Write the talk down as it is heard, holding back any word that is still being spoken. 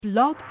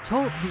Blog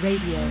Talk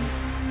Radio.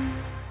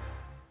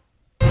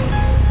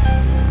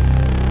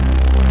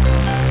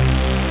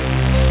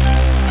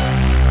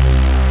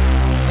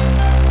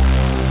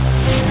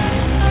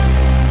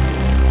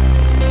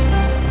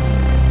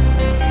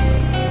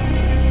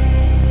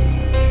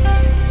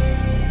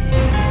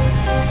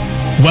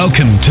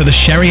 Welcome to the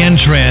Sherry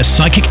Andrea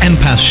Psychic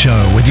Empath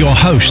Show with your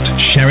host,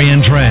 Sherry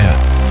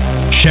Andrea.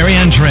 Sherry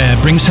Andrea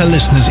brings her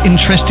listeners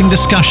interesting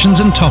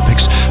discussions and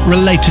topics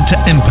related to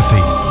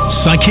empathy,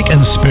 psychic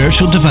and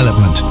spiritual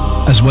development,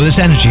 as well as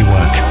energy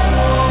work.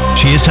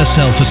 She is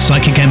herself a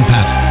psychic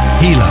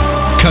empath, healer,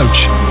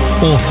 coach,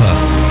 author,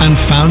 and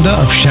founder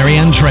of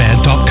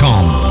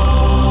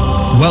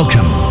SherryAndrea.com.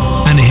 Welcome,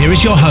 and here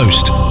is your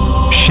host,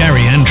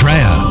 Sherry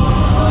Andrea.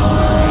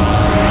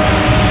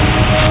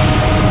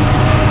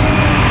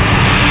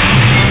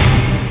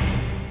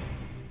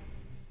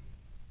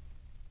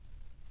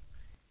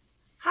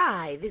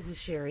 Hi, this is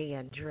Sherry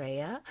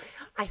Andrea.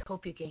 I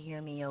hope you can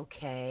hear me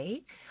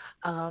okay.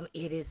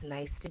 It is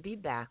nice to be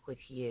back with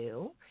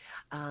you.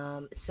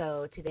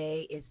 So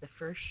today is the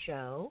first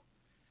show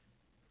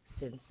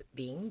since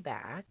being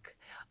back,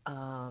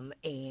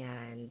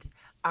 and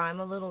I'm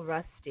a little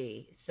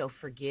rusty, so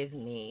forgive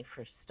me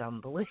for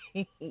stumbling.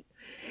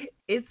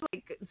 It's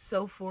like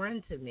so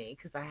foreign to me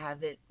because I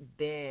haven't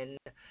been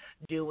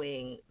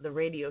doing the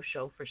radio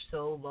show for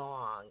so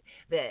long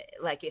that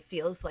like it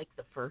feels like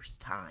the first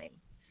time.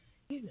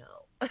 You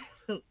know.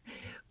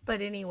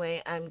 But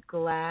anyway, I'm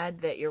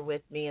glad that you're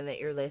with me and that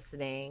you're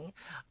listening.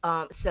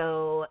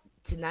 So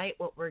tonight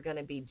what we're going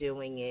to be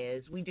doing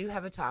is we do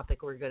have a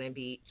topic we're going to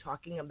be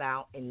talking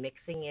about and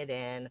mixing it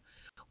in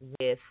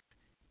with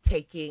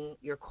taking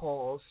your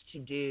calls to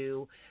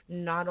do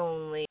not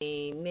only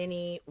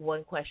mini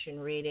one-question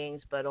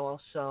readings, but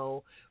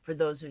also for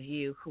those of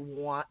you who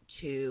want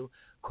to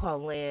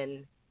call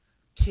in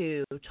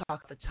to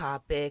talk the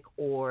topic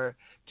or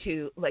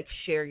to like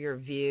share your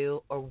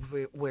view or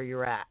where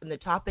you're at. And the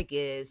topic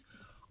is,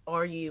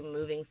 are you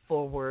moving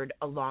forward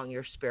along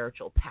your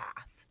spiritual path?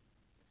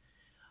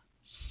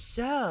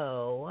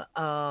 So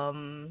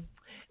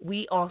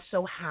we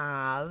also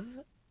have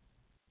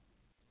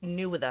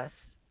new with us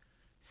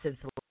since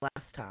the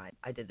last time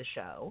I did the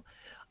show,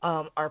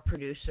 our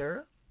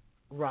producer,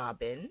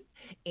 Robin,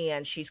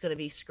 and she's going to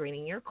be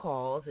screening your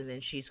calls, and then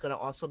she's going to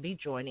also be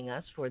joining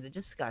us for the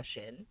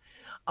discussion.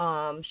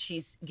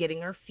 She's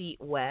getting her feet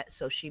wet,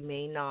 so she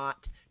may not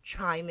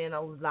chime in a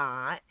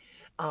lot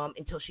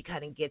until she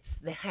kind of gets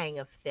the hang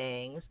of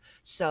things.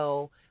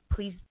 So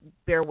please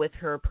bear with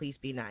her. Please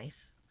be nice.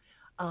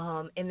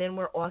 And then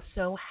we're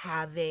also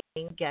having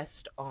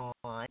guests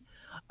on.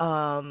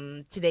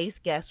 Today's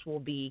guest will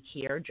be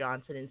Kier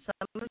Johnson, and some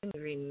of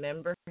you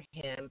remember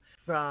him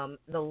from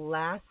the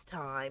last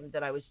time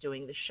that I was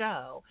doing the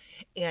show,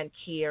 and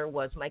Kier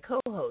was my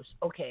co-host.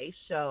 Okay,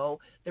 so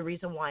the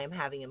reason why I'm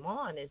having him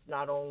on is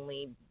not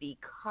only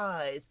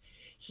because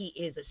he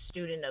is a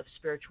student of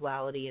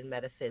spirituality and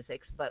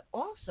metaphysics, but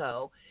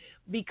also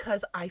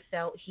because I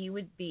felt he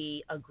would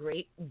be a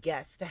great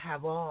guest to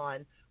have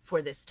on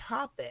for this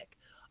topic.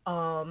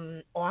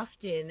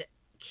 Often,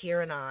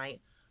 Kier and I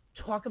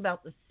talk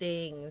about the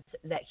things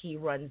that he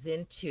runs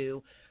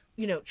into,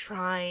 you know,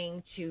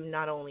 trying to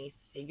not only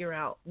figure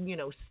out, you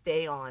know,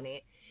 stay on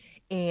it.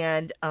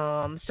 And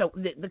so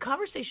the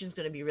conversation is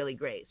going to be really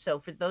great.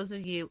 So for those of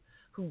you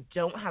who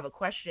don't have a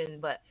question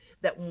but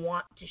that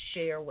want to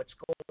share what's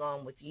going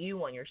on with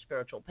you on your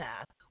spiritual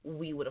path,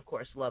 we would, of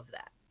course, love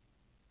that.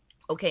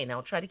 Okay,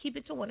 now try to keep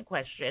it to one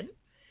question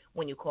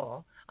when you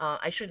call.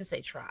 I shouldn't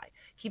say try.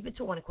 Keep it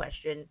to one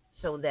question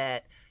so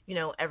that, you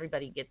know,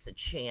 everybody gets a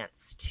chance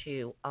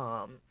to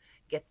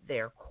get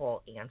their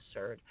call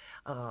answered.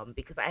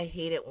 Because I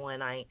hate it when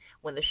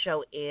the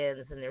show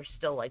ends and there's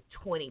still like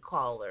 20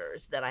 callers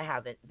that I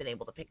haven't been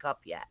able to pick up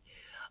yet.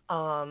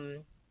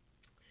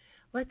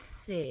 Let's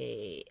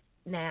see.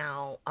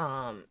 Now,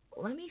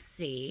 let me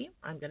see.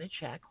 I'm going to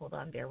check. Hold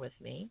on, bear with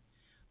me.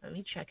 Let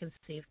me check and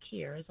see if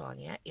Kier is on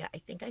yet. Yeah,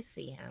 I think I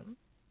see him.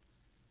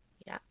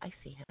 Yeah, I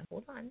see him.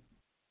 Hold on.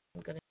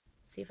 I'm going to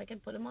see if I can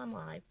put him on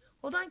live.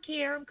 Hold on,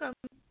 Kier. I'm coming.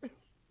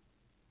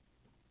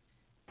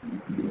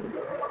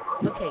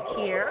 Okay,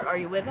 Kier, are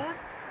you with us?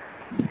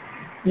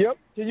 Yep.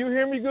 Can you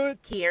hear me good?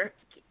 Kier?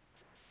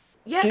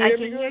 Yeah, I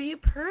can hear you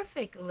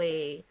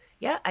perfectly.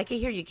 Yeah, I can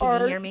hear you.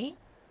 Can you hear me?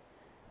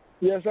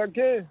 Yes, I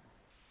can.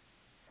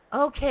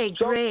 Okay,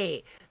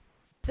 great.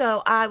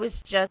 So I was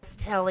just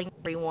telling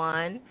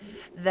everyone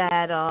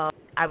that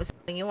I was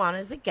putting you on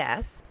as a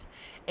guest,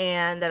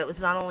 and that it was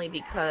not only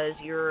because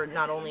you're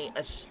not only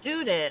a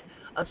student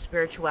of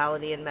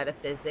spirituality and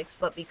metaphysics,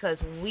 but because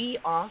we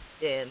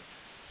often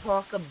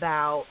talk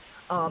about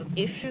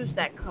issues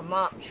that come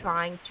up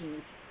trying to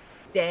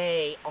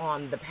stay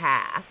on the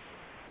path.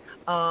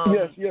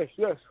 Yes.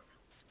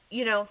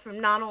 You know, from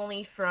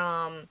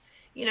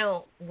you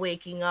know,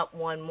 waking up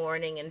one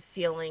morning and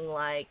feeling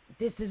like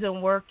this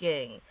isn't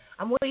working,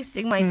 I'm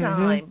wasting my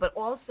time, but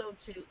also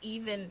to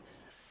even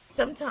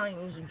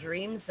sometimes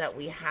dreams that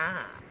we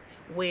have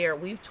where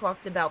we've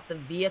talked about the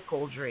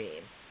vehicle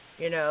dream.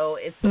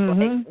 It's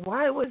Mhm.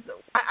 like,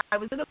 I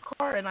was in a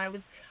car and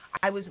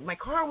my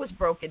car was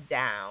broken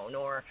down,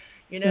 or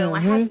I had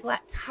Mhm.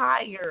 flat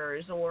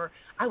tires, or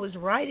I was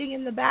riding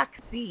in the back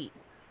seat.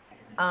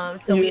 So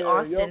we Yeah.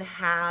 often Yep.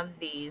 have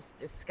these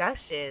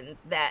discussions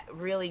that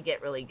really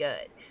get really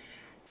good.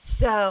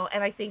 So,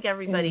 and I think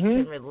everybody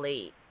can Mhm.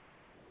 relate.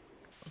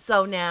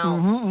 So now,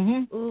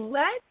 Mhm.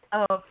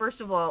 Mhm.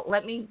 first of all,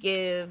 let me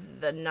give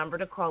the number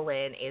to call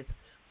in is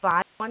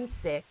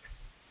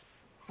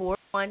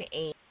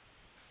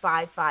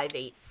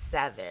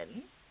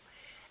 516-418-5587.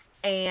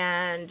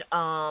 And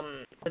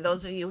for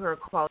those of you who are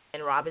calling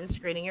in, Robin's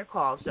screening your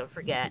calls, don't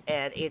forget.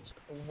 And it's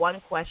one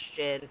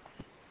question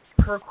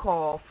per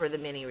call for the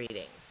mini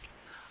readings.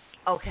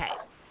 Okay.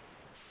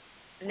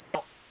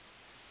 Now,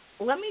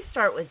 let me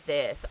start with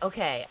this.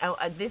 Okay.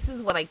 This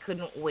is what I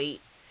couldn't wait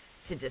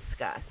to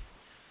discuss.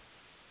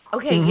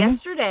 Okay, Mhm.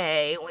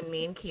 yesterday when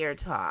me and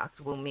Kier talked,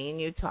 when me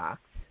and you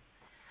talked,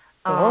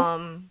 Uh huh.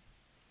 um,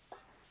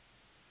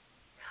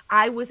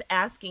 I was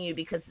asking you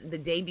because the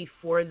day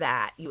before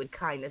that you had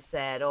kind of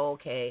said, oh,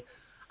 okay,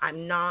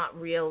 I'm not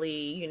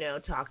really,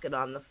 talking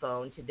on the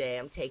phone today.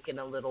 I'm taking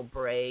a little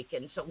break.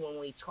 And so when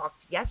we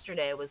talked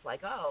yesterday, I was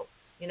like, oh,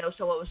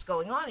 so what was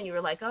going on? And you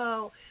were like,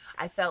 oh,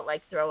 I felt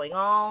like throwing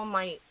all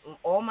my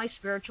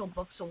spiritual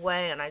books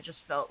away, and I just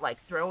felt like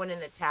throwing in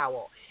the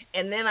towel.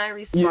 And then I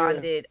Yeah.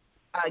 responded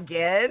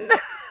again.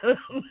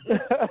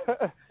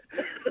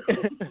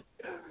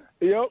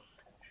 Yep.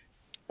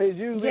 It's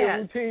usually a Yes.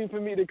 routine for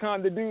me to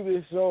kind of do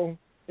this, so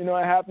it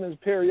happens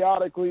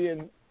periodically,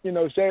 and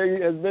Sherry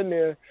has been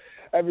there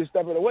every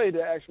step of the way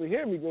to actually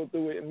hear me go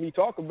through it and me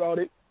talk about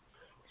it.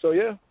 So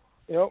yeah,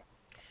 yep.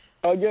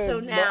 So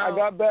Again, but I now,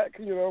 got back,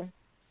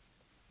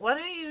 why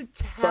don't you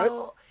but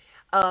tell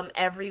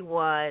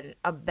everyone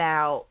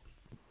about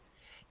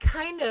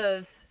kind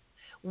of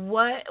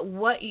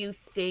what you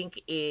think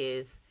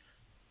is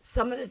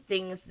some of the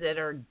things that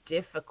are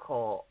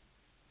difficult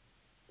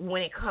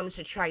when it comes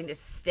to trying to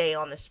stay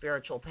on the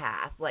spiritual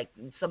path, like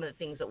some of the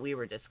things that we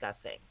were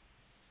discussing.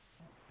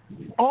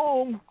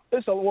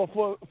 it's a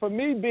well for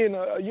me being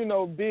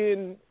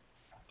being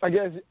I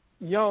guess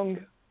young,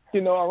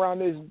 around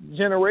this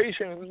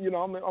generation,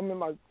 I'm in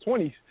my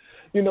 20s,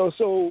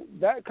 so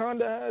that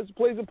kind of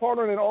plays a part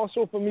on it.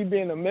 Also for me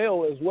being a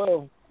male as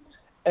well,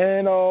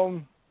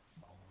 and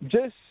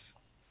just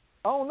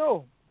I don't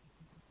know.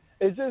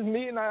 It's just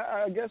me, and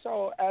I guess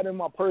I'll add in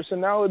my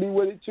personality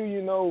with it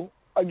too.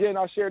 Again,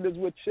 I shared this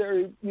with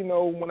Sherry.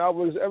 When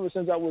ever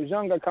since I was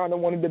young, I kind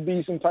of wanted to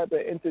be some type of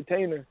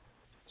entertainer.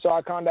 So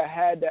I kind of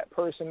had that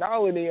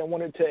personality and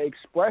wanted to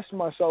express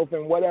myself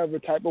in whatever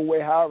type of way,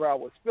 however I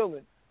was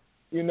feeling.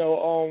 You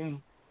know,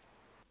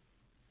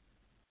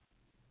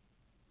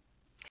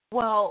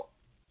 Well,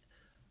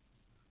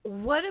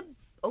 what a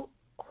oh,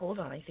 hold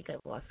on, I think I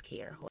lost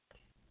Kier.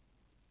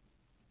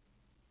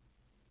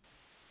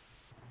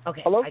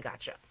 Okay, Hello? I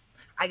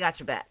got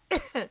you back.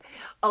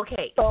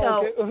 Okay, Oh,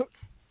 so okay.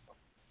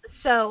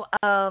 so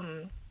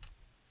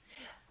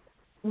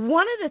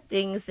one of the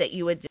things that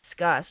you had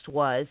discussed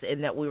was,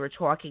 and that we were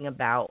talking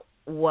about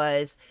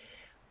was,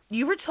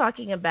 you were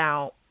talking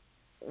about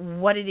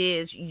what it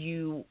is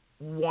you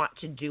want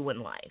to do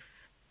in life,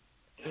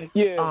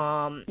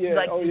 Yeah, yeah,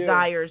 like oh yeah,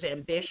 desires,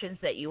 ambitions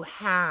that you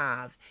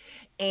have,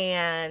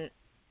 and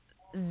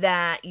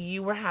that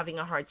you were having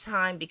a hard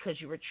time because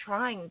you were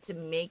trying oh to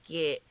make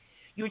yeah,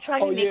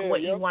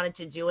 what you yep, wanted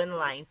to do in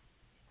life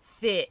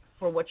fit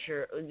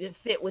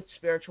with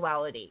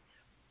spirituality.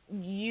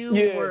 You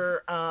yeah.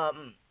 were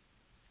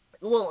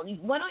well,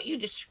 why don't you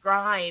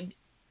describe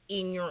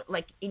in your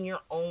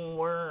own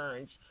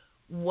words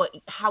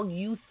how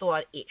you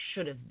thought it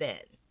should have been?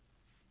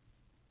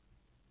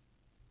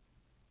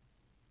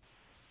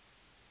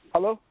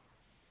 Hello,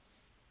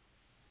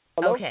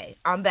 hello. Okay,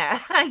 I'm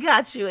back. I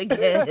got you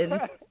again.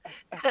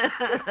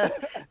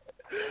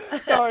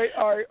 All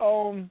right.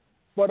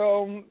 But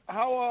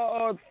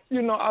how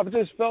I've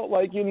just felt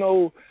like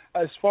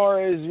as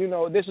far as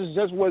this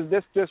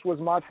just was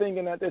my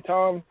thinking at the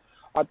time.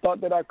 I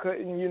thought that I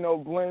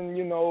couldn't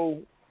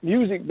blend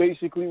music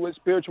basically with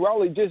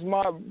spirituality.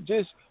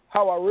 Just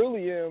how I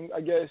really am,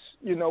 I guess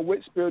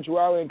with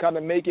spirituality and kind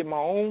of make it my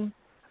own.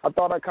 I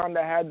thought I kind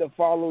of had to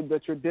follow the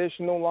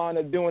traditional line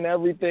of doing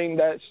everything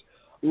that's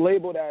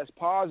labeled as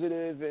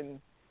positive and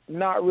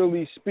not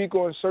really speak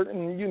on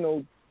certain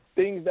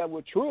things that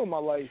were true in my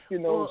life,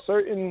 Well,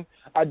 certain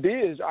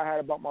ideas I had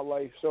about my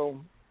life. So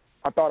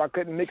I thought I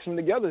couldn't mix them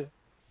together.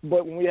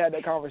 But when we had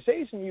that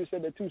conversation, you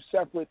said they're two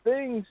separate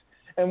things,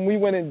 and we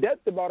went in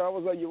depth about it. I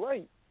was like, you're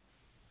right.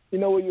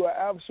 You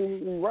are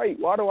absolutely right.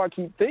 Why do I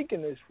keep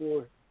thinking this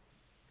for?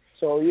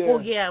 So,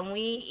 well, yeah. yeah, and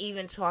we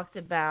even talked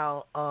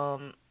about,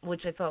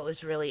 which I thought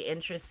was really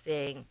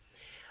interesting.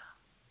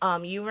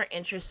 You were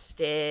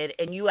interested,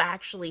 and you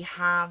actually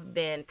have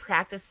been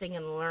practicing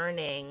and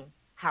learning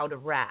how to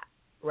rap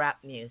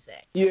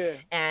music. Yeah.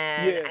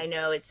 And Yeah. I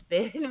know it's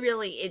been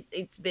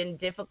it's been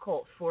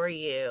difficult for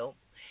you.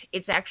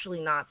 It's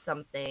actually not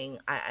something,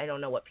 I don't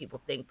know what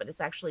people think, but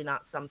it's actually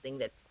not something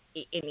that's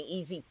an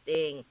easy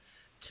thing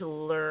to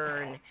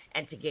learn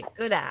and to get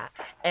good at.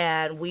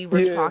 And we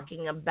were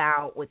talking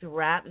about with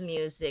rap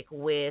music,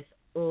 with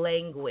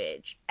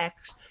language,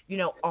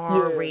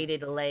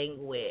 R-rated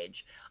language,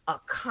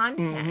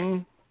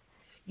 content.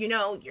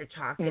 You're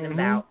talking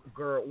about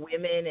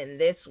women in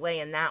this way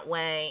and that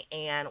way.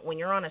 And when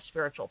you're on a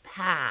spiritual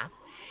path,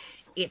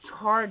 it's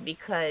hard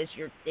because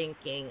you're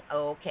thinking,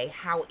 oh, okay,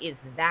 how is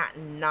that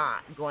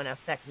not going to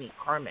affect me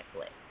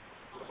karmically?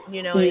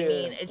 You know what I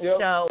mean?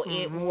 So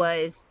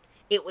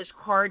it was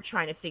hard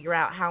trying to figure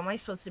out, how am I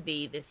supposed to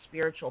be this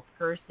spiritual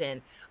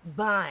person,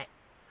 but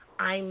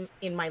I'm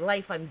in my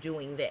life, I'm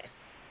doing this.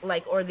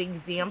 Like, or the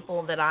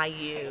example that I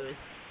use,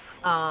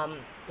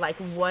 like,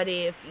 what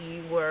if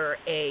you were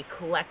a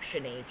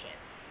collection agent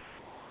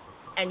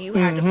and you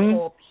had to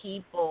call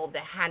people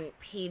that hadn't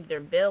paid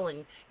their bill,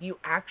 and you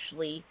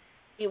actually,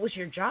 it was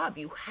your job.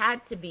 You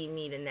had to be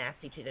mean and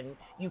nasty to them.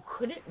 You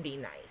couldn't be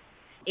nice.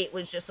 It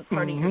was just a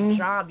part of your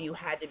job. You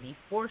had to be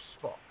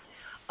forceful.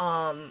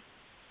 And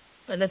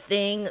the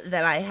thing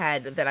that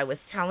I was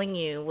telling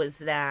you was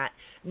that,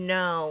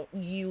 no,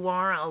 you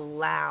are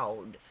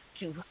allowed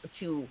to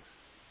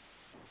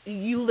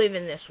you live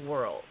in this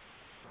world.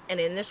 And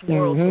in this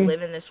world, to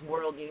live in this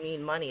world, you need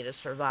money to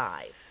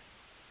survive.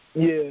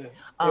 Yeah.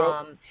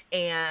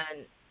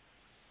 And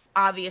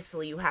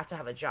obviously you have to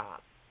have a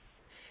job.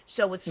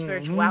 So with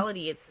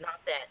spirituality, it's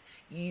not that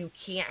you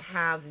can't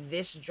have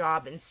this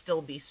job and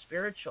still be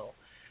spiritual.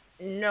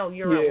 No,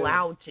 you're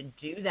allowed to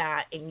do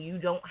that, and you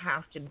don't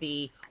have to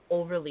be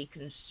overly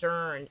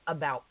concerned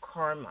about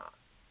karma.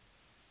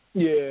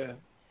 Yeah.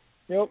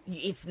 Yep.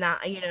 It's not,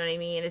 you know what I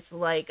mean? It's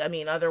like,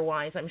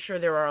 otherwise, I'm sure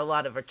there are a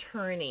lot of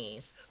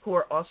attorneys who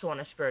are also on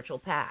a spiritual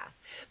path.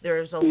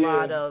 There's a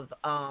lot of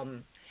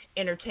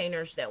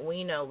entertainers that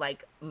we know, like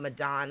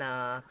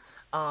Madonna,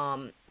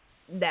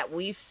 that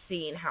we've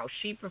seen how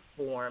she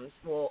performs.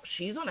 Well,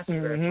 she's on a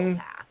spiritual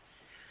path.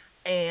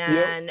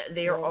 And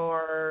there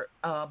are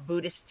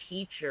Buddhist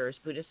teachers,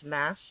 Buddhist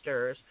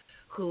masters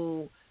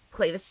who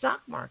play the stock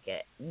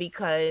market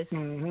because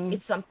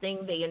it's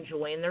something they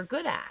enjoy and they're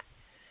good at.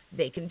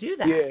 They can do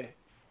that. Yeah.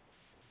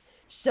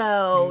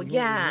 So,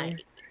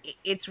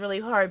 it's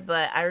really hard,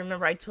 but I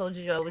remember I told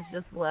you, I was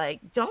just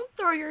like, don't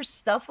throw your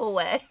stuff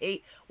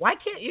away. Why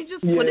can't you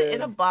just put it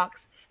in a box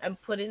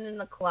and put it in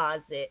the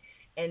closet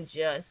and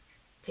just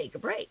take a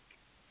break?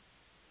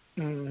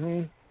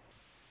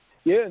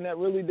 Yeah, and that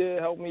really did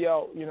help me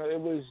out. It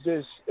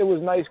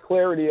was nice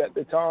clarity at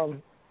the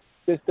time.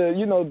 Just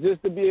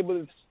to be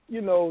able to,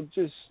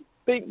 just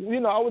think,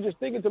 I was just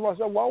thinking to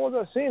myself, why was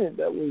I seeing it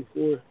that way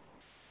for?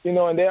 And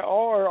there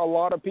are a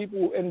lot of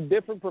people in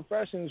different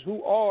professions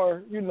who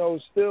are,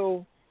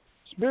 still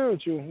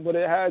spiritual, but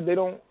they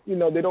don't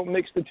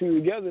mix the two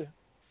together.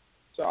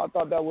 So I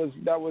thought that was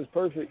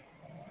perfect.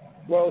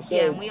 Well said.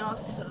 Yeah, and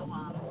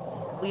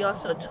we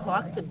also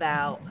talked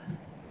about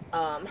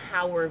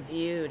how we're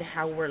viewed,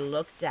 how we're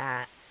looked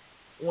at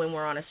when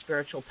we're on a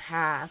spiritual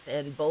path,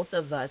 and both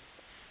of us,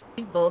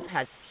 we both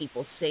had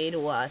people say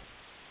to us,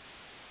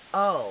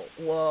 "Oh,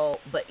 well,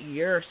 but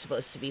you're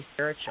supposed to be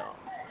spiritual."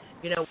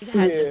 We've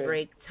had to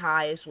break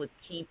ties with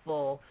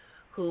people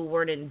who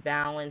weren't in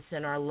balance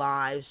in our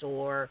lives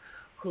or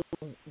who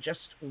just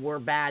were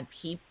bad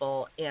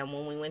people. And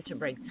when we went to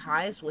break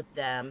ties with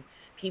them,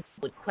 people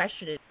would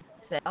question it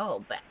and say,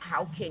 "Oh, but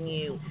how can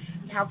you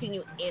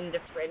end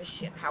a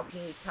friendship? How can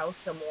you tell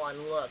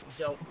someone, look,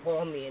 don't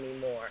call me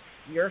anymore?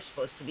 You're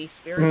supposed to be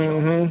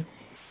spiritual."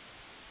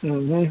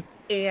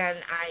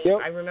 And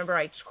I remember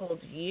I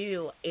told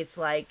you, it's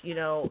like, a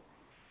lot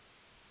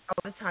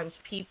of times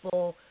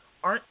people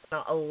aren't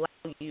going to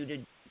allow you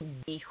to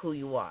be who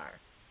you are.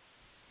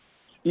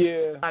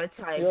 Yeah. A lot of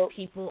times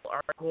people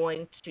are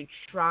going to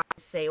try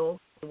to say, "Okay,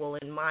 well,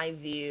 in my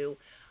view,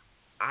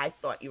 I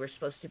thought you were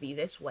supposed to be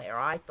this way, or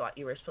I thought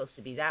you were supposed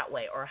to be that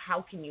way, or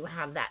how can you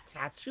have that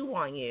tattoo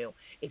on you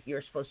if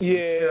you're supposed to be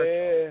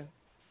spiritual?"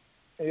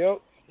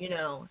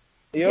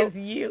 Because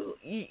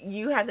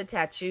you had the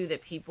tattoo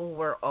that people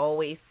were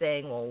always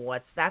saying, "Well,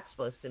 what's that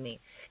supposed to mean?"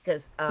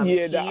 Because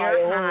here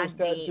had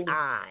the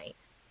eye.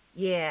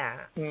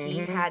 Yeah, he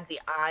had the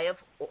eye of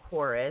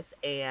Horus,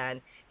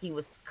 and he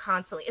was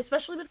constantly,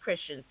 especially with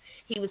Christians,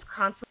 he was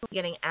constantly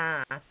getting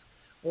asked,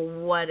 "Well,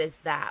 what is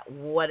that?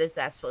 What is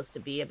that supposed to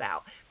be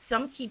about?"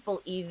 Some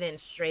people even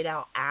straight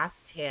out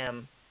asked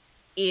him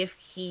if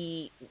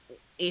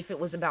it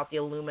was about the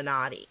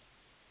Illuminati.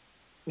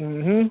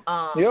 And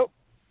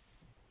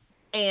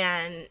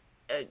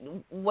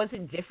was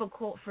it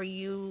difficult for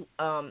you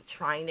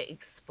trying to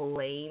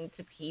explain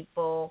to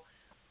people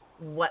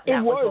what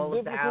that was all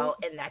about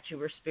and that you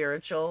were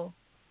spiritual?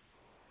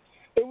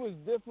 It was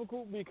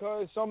difficult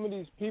because some of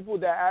these people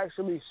that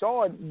actually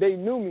saw it, they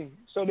knew me.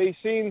 So they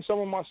seen some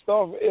of my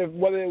stuff,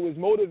 whether it was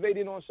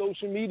motivated on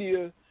social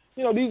media.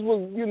 These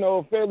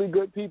were, fairly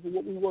good people,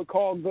 what we would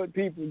call good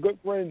people, good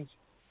friends.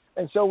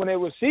 And so when they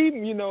would see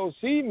me,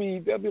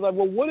 they'd be like,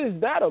 "Well, what is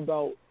that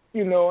about?"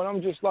 And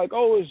I'm just like,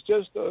 "Oh, it's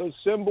just a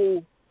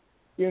symbol.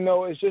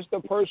 It's just a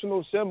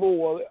personal symbol."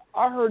 "Well,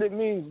 I heard it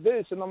means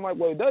this." And I'm like,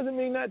 "Well, it doesn't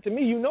mean that to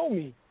me. You know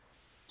me."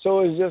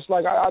 So it's just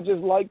like I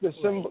just like the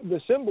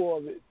symbol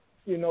of it.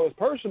 You know, it's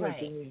personal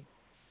to me.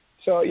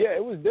 So yeah,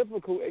 it was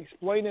difficult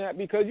explaining that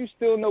because you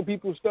still know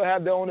people still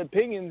have their own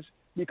opinions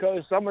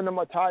because some of them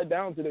are tied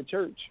down to the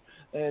church,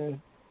 and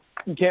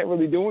you can't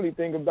really do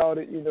anything about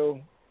it. You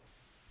know.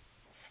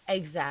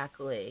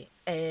 Exactly.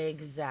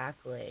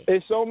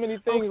 There's so many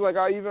things. Like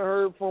I even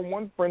heard from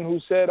one friend who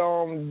said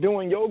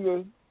doing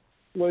yoga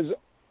was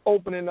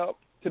opening up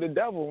to the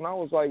devil, and I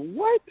was like,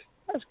 what?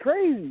 That's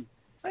crazy.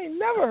 I ain't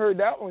never heard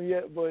that one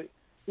yet, but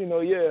you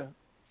know, yeah.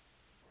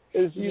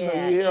 It's you know,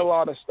 you hear a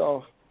lot of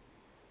stuff.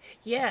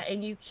 Yeah,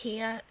 and you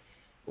can't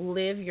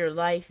live your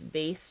life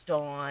based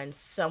on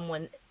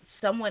someone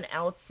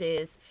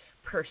else's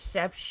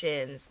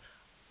perceptions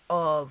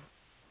of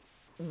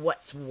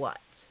what's what.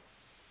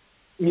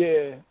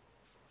 Yeah.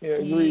 Yeah,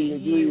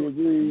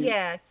 agree.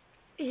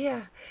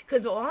 Yeah,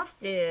 because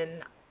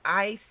often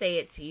I say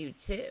it to you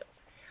too.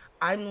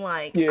 I'm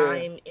like,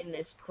 I'm in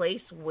this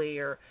place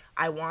where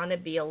I want to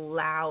be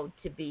allowed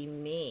to be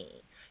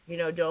me. You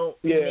know, don't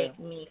make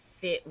me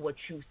fit what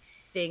you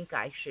think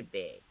I should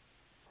be.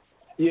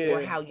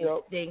 Or how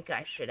you think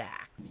I should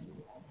act.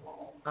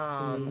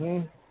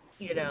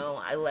 You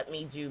know, let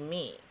me do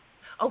me.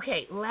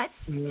 Okay, let's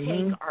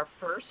take our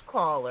first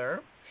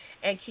caller.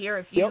 And Kiera,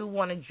 if you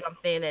want to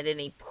jump in at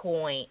any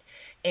point,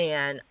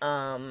 and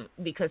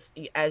because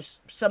as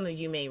some of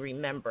you may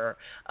remember,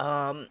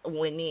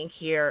 when me and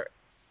Kiera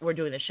were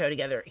doing the show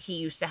together, he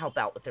used to help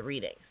out with the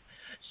readings.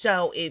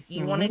 So if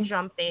you want to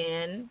jump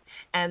in,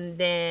 and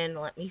then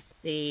let me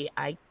see,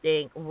 I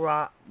think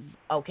Robin's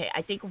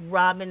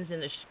in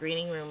the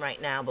screening room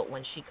right now, but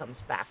when she comes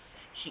back,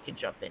 she can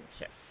jump in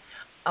too.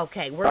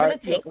 Okay, we're going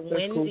to take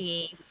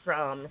Wendy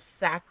from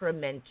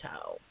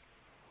Sacramento.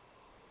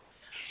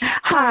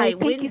 Hi,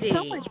 Wendy. Thank you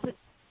so much.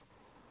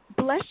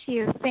 Bless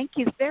you. Thank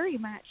you very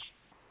much.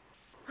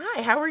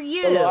 Hi, how are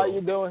you? Hello, how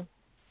you doing?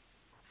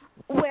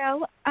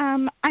 Well,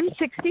 I'm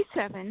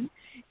 67,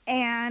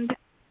 and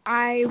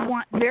I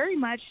want very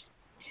much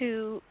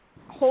to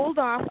hold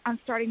off on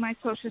starting my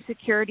Social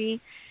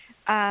Security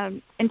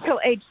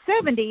until age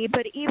 70,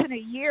 but even a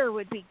year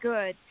would be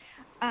good.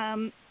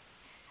 When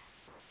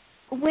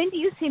do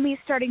you see me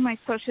starting my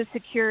Social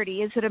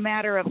Security? Is it a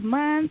matter of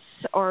months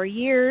or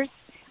years?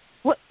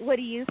 What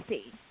do you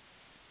see?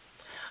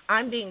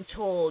 I'm being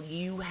told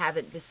you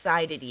haven't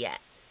decided yet,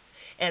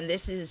 and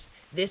this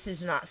is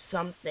not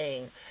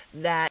something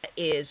that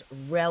is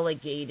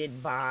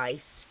relegated by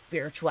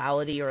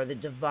spirituality or the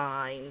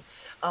divine.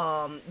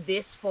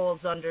 This falls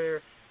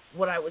under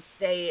what I would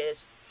say is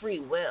free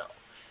will.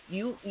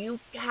 You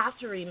have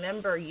to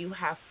remember you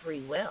have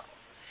free will.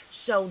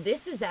 So this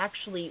is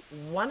actually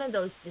one of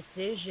those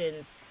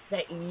decisions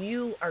that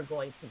you are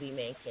going to be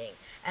making.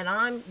 And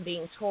I'm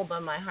being told by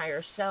my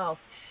higher self,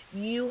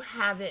 you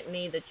haven't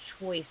made the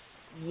choice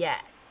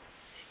yet.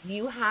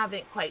 You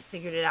haven't quite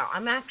figured it out.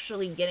 I'm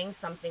actually getting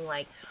something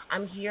like,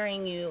 I'm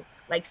hearing you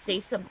like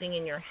say something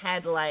in your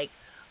head like,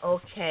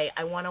 okay,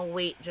 I want to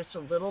wait just a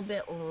little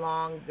bit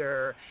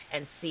longer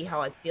and see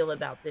how I feel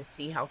about this,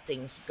 see how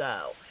things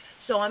go.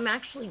 So I'm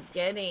actually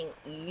getting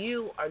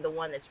you are the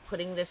one that's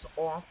putting this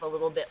off a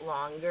little bit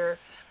longer,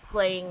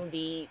 playing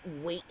the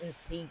wait and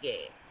see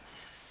game.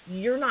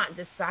 You're not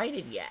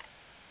decided yet.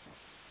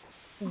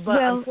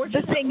 But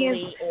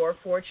unfortunately or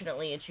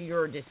fortunately, it's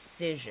your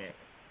decision.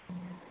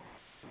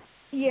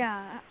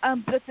 Yeah,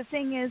 but the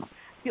thing is,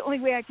 the only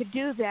way I could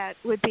do that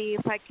would be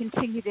if I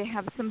continue to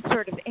have some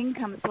sort of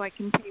income so I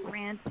can pay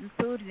rent and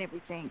food and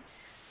everything.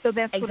 So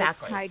that's what it's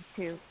tied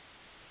to.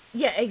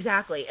 Yeah,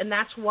 exactly. And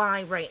that's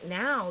why right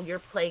now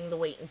you're playing the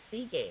wait and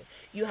see game.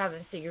 You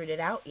haven't figured it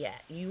out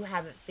yet. You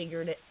haven't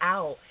figured it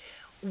out.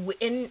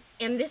 And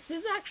this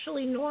is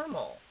actually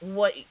normal.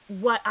 What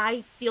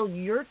I feel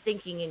you're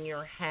thinking in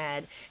your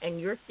head, and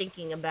you're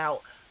thinking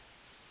about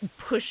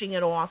pushing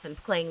it off and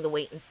playing the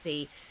wait and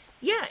see.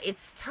 Yeah, it's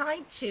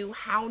tied to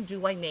how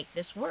do I make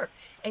this work?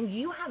 And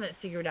you haven't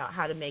figured out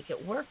how to make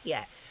it work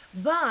yet.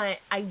 But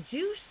I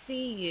do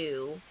see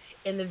you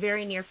in the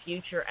very near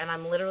future, and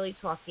I'm literally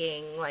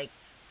talking like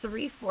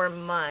 3-4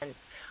 months.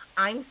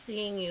 I'm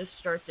seeing you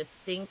start to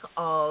think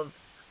of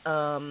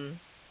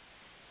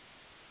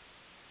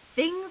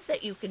things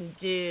that you can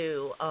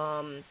do,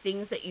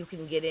 things that you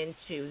can get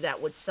into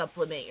that would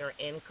supplement your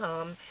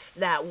income,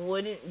 that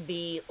wouldn't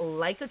be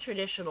like a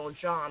traditional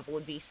job,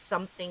 would be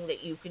something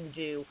that you can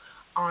do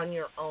on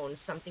your own,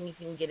 something you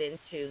can get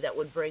into that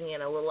would bring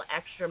in a little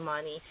extra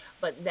money,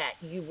 but that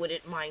you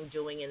wouldn't mind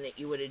doing and that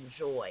you would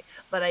enjoy.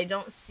 But I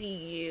don't see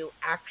you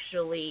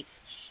actually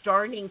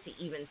starting to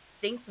even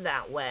think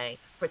that way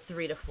for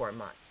 3 to 4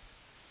 months.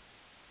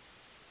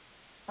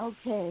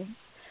 Okay.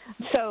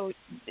 So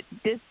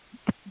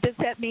does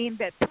that mean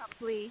that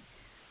probably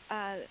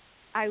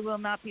I will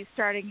not be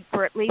starting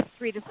for at least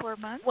 3 to 4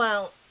 months?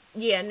 Well,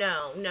 yeah,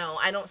 no.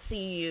 I don't see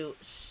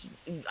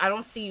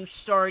you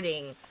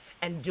starting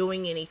and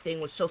doing anything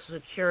with Social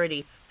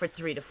Security for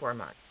 3 to 4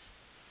 months.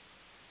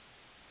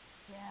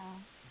 Yeah.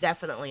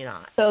 Definitely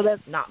not. So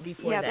that's not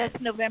before that. then. Yeah,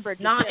 that's November,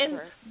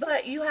 December.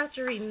 But you have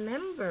to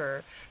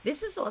remember, this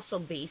is also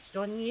based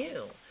on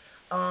you.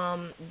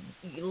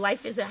 life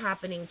isn't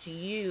happening to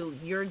you,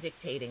 you're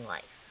dictating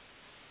life.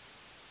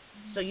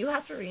 So you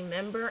have to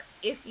remember,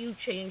 if you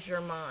change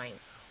your mind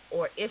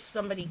or if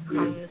somebody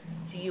comes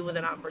to you with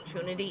an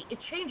opportunity, it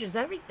changes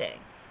everything.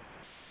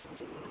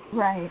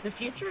 Right. The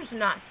future is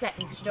not set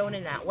in stone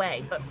in that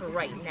way, but for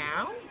right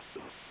now,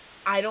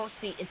 I don't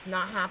see, it's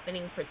not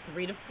happening for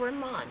 3 to 4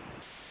 months.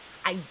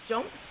 I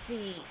don't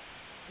see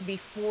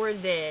before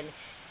then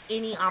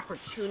any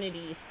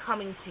opportunities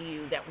coming to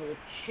you that will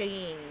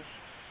change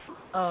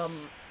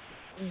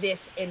this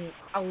and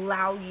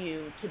allow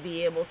you to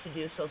be able to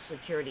do Social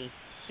Security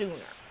sooner.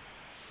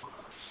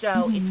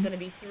 So it's going to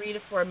be 3 to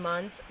 4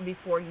 months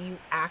before you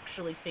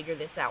actually figure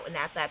this out. And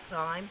at that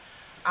time,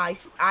 I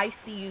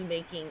see you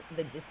making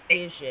the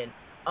decision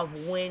of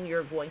when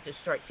you're going to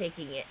start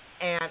taking it.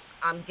 And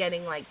I'm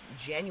getting like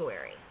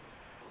January,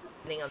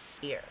 beginning of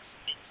the year.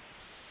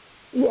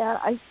 Yeah,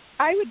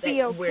 I would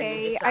be That's where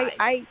you okay.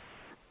 decide.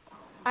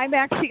 I'm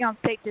actually on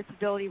state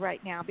disability right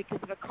now because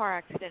of a car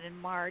accident in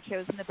March. I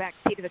was in the back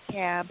seat of a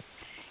cab,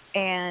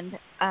 and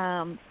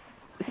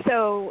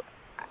so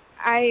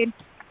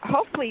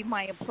hopefully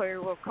my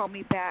employer will call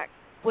me back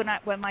when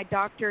my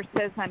doctor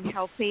says I'm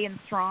healthy and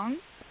strong.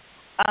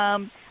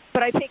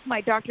 But I think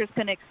my doctor's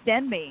going to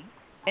extend me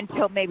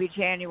until maybe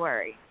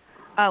January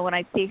when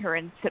I see her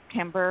in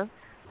September.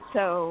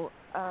 So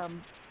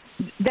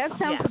that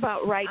sounds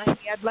about right to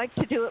me. I'd like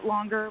to do it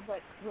longer, but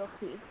we'll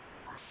see.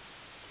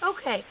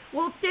 Okay.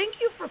 Well, thank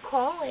you for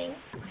calling,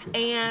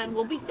 and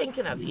we'll be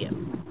thinking of you.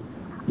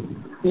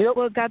 Yep.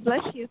 Well, God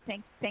bless you.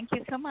 Thank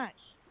you so much.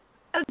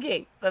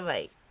 Okay.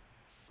 Bye-bye.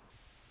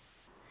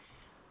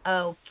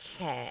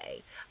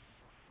 Okay.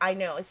 I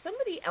know.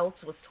 Somebody else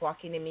was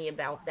talking to me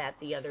about that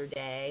the other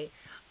day.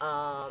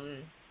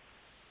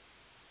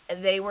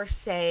 They were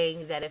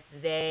saying that if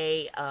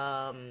they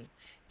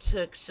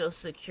took Social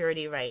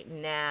Security right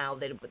now,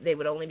 they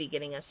would only be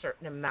getting a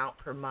certain amount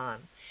per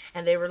month.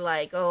 And they were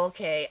like, oh,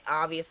 okay,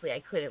 obviously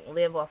I couldn't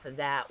live off of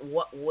that.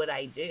 What would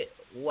I do?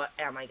 What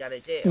am I going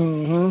to do?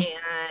 Mm-hmm.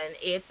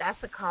 And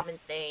that's a common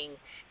thing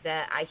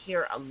that I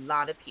hear a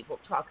lot of people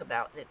talk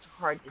about, and it's a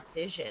hard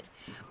decision.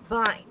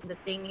 But the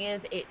thing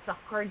is, it's a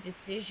hard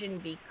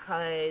decision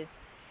because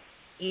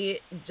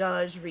it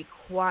does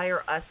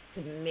require us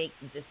to make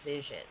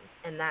decisions,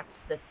 and that's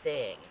the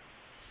thing.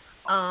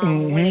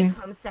 When it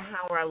comes to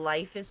how our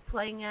life is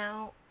playing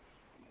out,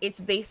 it's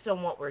based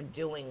on what we're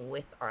doing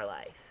with our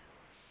life.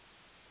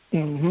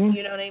 Mm-hmm.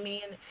 You know what I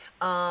mean?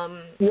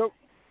 Yep.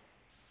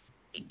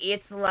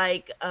 It's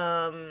like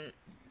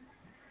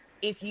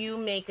if you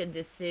make a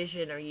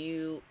decision, or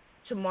you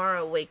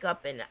tomorrow wake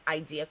up and an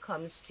idea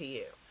comes to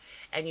you,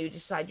 and you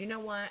decide, you know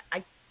what,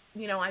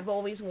 I've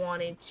always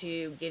wanted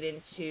to get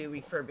into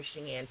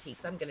refurbishing antiques.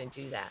 I'm going to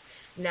do that.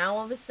 Now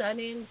all of a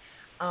sudden,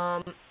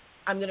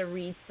 I'm going to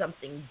read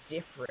something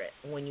different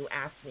when you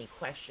ask me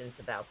questions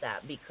about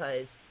that,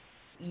 because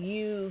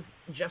you've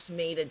just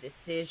made a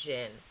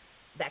decision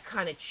that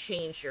kind of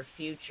changed your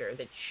future,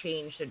 that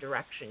changed the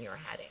direction you're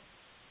heading.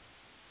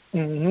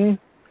 Mm-hmm.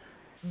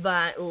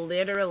 But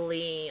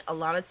literally, a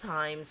lot of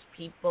times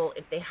people,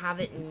 if they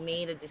haven't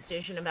made a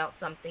decision about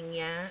something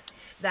yet,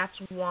 that's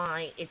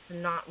why it's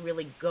not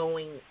really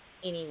going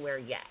anywhere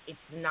yet. It's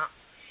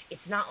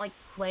not like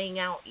playing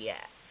out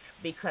yet,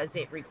 because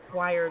it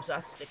requires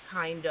us to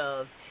kind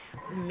of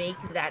make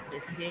that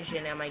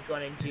decision. Am I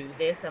going to do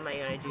this? Am I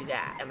going to do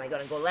that? Am I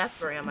going to go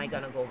left, or am I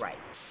going to go right?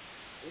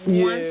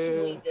 Yeah. Once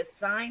we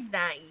decide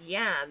that,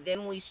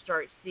 then we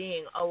start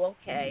seeing, oh,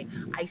 okay,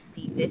 I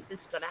see this is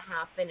going to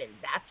happen, and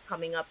that's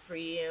coming up for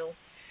you.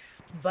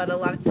 But a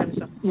lot of times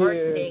the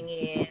hard thing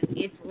is,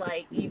 it's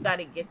like you got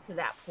to get to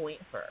that point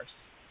first.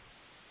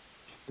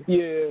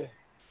 Yeah.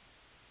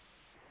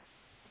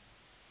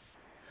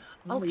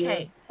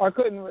 Okay. Yeah. I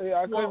couldn't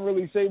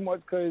really say much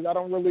because I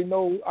don't really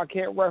know. I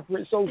can't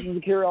reference Social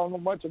Security. I don't know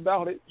much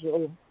about it,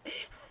 so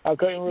I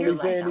couldn't really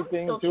say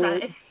anything to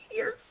it.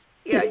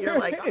 You're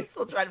like, I'm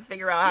still trying to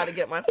figure out how to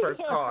get my first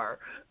car.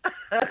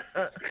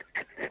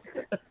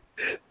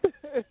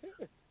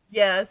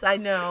 Yes, I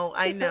know.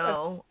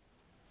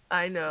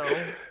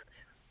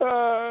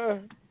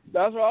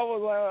 That's why I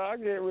was like,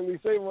 I can't really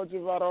say much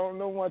if I don't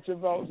know much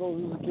about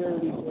Social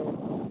Security.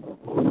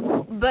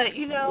 So. But,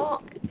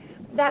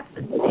 that's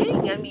the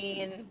thing. I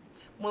mean,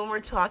 when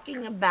we're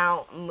talking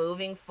about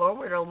moving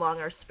forward along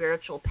our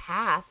spiritual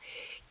path,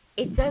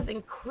 it does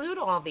include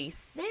all these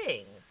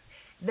things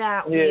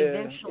that we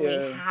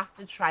eventually have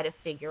to try to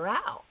figure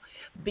out.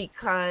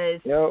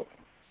 Because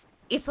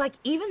it's like,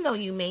 even though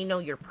you may know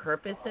your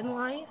purpose in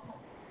life,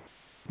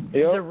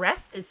 the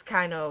rest is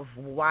kind of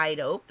wide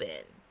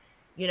open.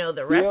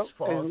 The rest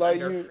falls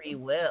under free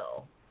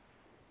will.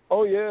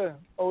 Oh, yeah.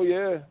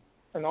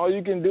 And all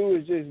you can do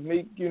is just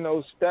make,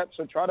 steps,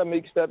 or try to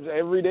make steps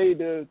every day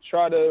to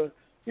try to,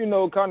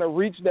 kind of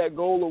reach that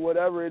goal or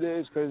whatever it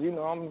is. Because,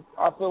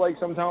 I feel like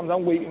sometimes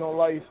I'm waiting on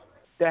life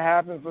to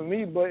happen for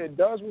me, but it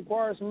does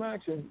require some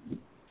action.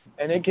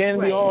 And it can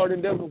be hard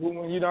and difficult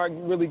when you're not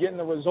really getting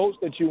the results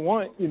that you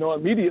want,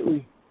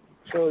 immediately.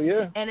 So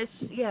yeah. And it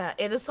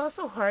is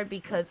also hard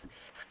because,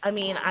 I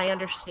mean, I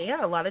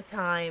understand a lot of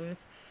times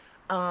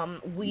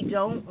we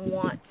don't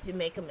want to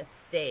make a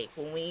mistake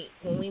when we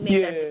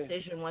make that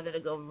decision whether to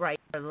go right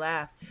or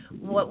left.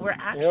 What we're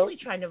actually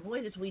trying to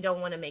avoid is we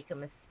don't want to make a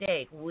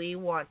mistake. We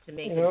want to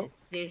make a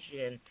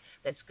decision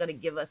that's going to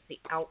give us the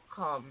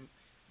outcome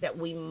that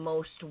we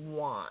most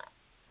want.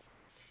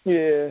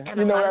 Yeah,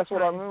 and that's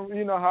what I remember.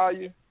 You know how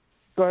you.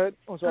 Go ahead.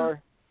 I'm sorry.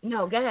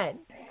 No, go ahead.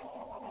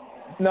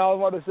 No, I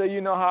was about to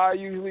say, how I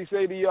usually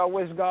say to you, I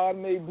wish God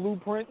made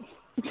blueprints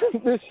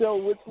to show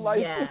which life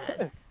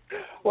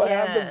will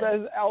have the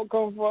best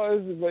outcome for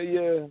us. But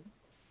yeah,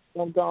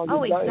 sometimes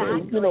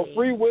exactly.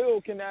 Free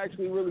will can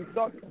actually really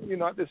suck.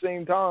 At the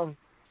same time,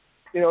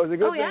 it's a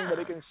good thing, but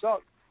it can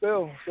suck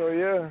still. So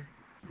yeah.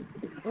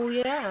 Well,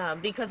 yeah,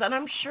 because and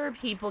I'm sure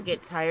people get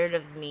tired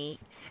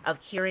of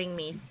hearing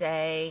me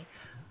say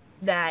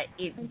that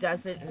it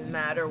doesn't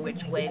matter which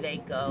way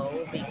they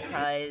go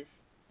because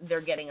they're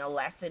getting a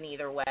lesson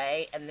either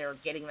way, and they're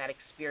getting that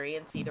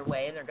experience either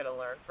way, and they're going to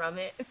learn from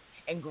it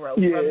and grow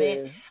from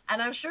it.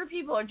 And I'm sure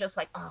people are just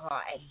like, oh,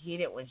 I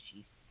hate it when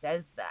she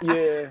says that.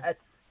 Yeah.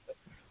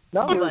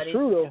 No, but it's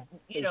true,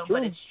 though.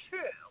 But it's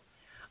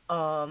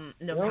true.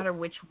 No matter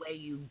which way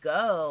you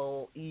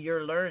go,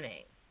 you're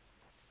learning.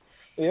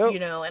 Yep.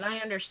 And I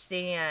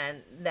understand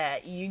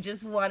that you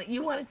want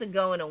it to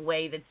go in a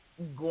way that's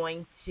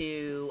going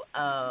to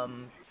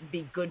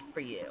be good for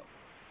you.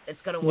 It's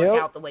going to work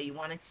out the way you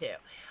want it to.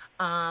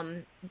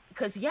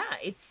 Because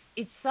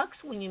it sucks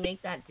when you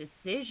make that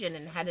decision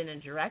and head in a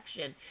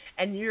direction,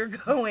 and you're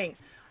going,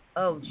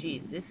 oh,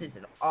 geez, this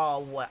isn't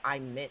all what I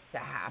meant to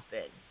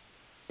happen.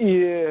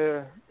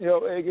 Yeah,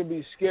 it can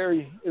be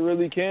scary. It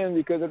really can,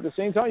 because at the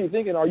same time you're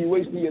thinking, are you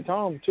wasting your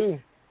time too?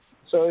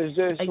 So it's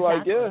just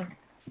like,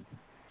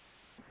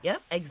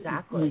 Yep,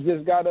 exactly. You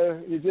just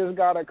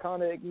gotta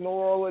kind of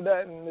ignore all of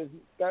that, and if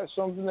that's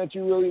something that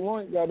you really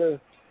want, you gotta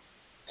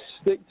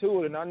stick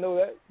to it. And I know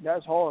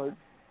that's hard.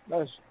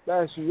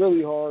 That's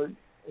really hard.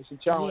 It's a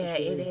challenge. Yeah,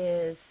 it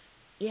is.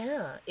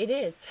 Yeah, it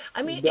is.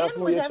 I mean,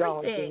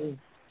 and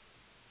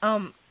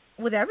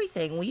with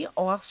everything, we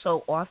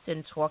also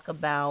often talk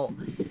about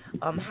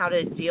how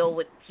to deal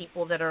with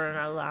people that are in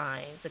our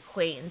lives,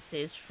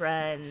 acquaintances,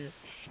 friends,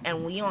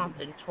 and we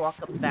often talk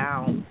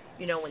about,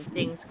 when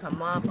things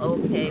come up,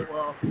 okay,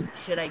 well,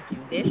 should I do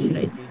this? Should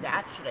I do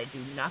that? Should I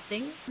do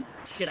nothing?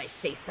 Should I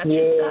say such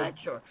and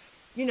such? Or,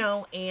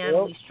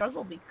 and we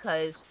struggle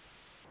because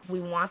we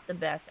want the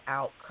best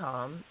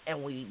outcome,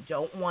 and we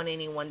don't want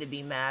anyone to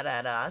be mad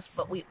at us,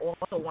 but we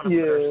also want to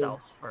put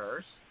ourselves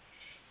first,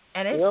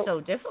 and it's so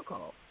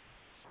difficult.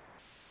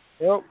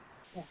 Yep,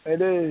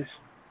 it is.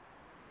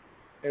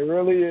 It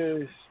really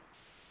is.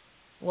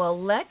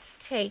 Well, let's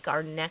take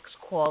our next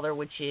caller,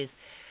 which is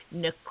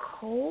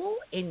Nicole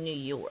in New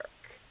York.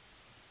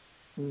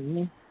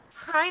 Mm-hmm.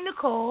 Hi,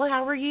 Nicole.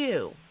 How are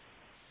you?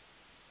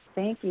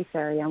 Thank you,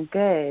 Sherry. I'm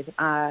good.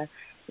 Can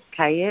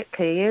you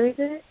hear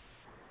it?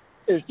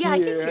 It's I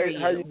can hear you.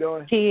 How you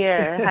doing?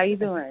 Here. How you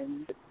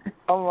doing? I'm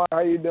all right. How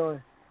you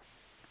doing?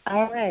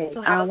 All right.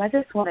 So I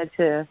just wanted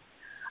to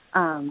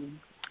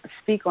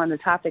speak on the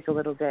topic a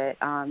little bit.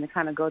 It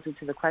kind of goes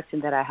into the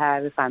question that I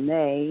have, if I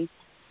may.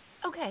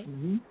 Okay.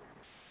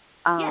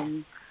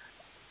 Mm-hmm.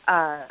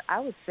 I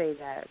would say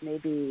that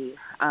maybe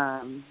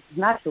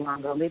not too long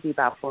ago, maybe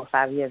about 4 or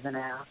 5 years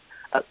now,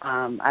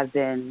 I've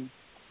been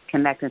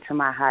connecting to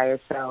my higher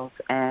self,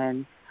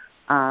 and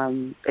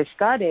it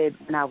started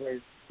when I was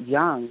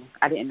young.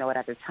 I didn't know it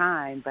at the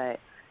time, but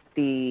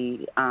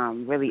the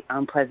really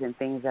unpleasant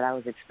things that I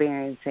was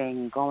experiencing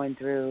and going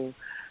through,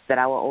 that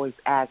I would always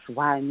ask,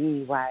 why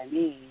me? Why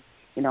me?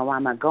 Why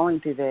am I going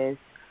through this?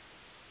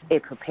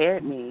 It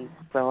prepared me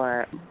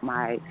for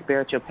my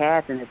spiritual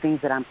path and the things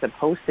that I'm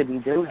supposed to be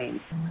doing.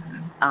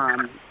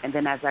 And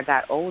then as I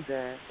got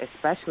older,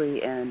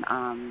 especially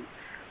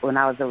when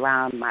I was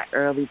around my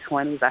early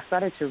 20s, I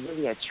started to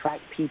really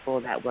attract people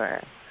that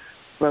were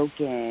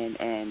broken,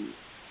 and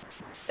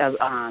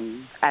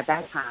at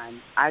that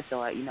time I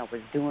thought,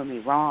 was doing me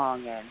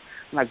wrong, and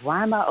I'm like,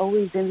 why am I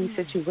always in these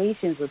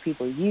situations where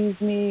people use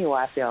me, or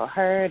I feel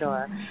hurt,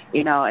 or,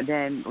 and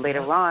then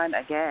later on,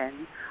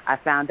 again, I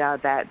found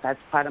out that that's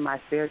part of my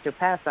spiritual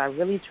path. So I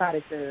really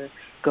tried to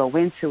go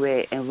into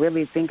it and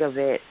really think of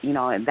it,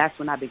 and that's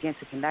when I began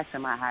to connect to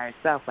my higher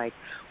self. Like,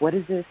 what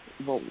is this?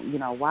 Well,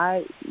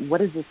 why? What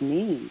does this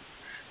mean?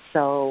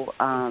 So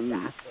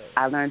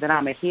I learned that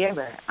I'm a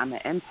healer, I'm an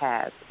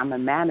empath, I'm a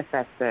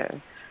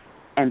manifester,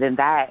 and then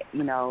that,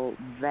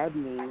 led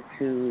me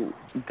to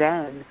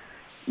then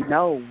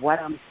know what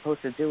I'm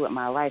supposed to do with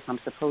my life. I'm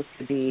supposed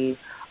to be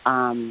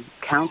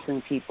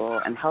counseling people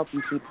and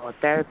helping people, a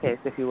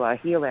therapist, if you are a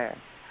healer.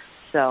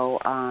 So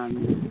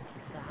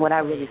what I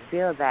really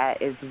feel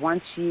that is,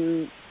 once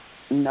you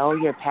know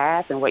your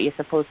path and what you're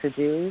supposed to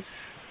do,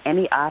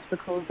 any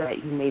obstacles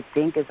that you may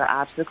think is an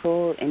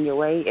obstacle in your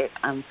way,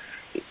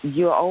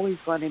 you're always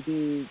going to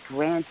be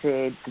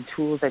granted the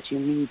tools that you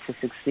need to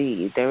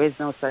succeed. There is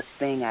no such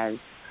thing as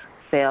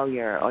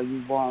failure, or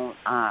you won't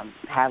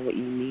have what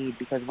you need,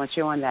 because once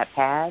you're on that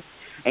path,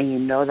 and you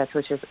know that's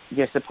what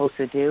you're supposed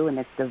to do, and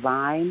it's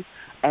divine,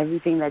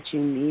 everything that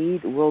you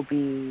need will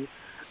be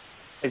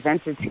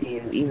presented to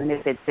you, even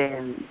if it's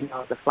in,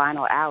 the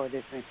final hour.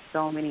 There's been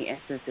so many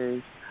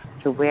instances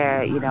to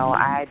where,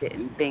 I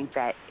didn't think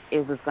that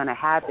it was going to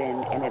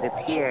happen, and it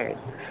appeared.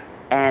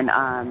 And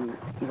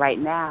right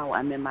now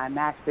I'm in my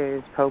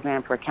master's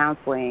program for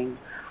counseling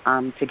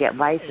to get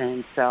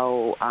licensed,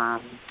 so I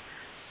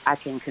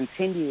can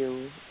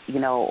continue,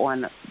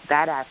 on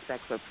that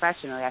aspect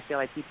professionally. I feel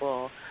like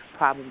people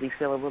probably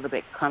feel a little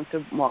bit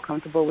more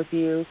comfortable with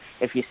you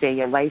if you say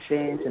you're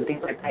licensed and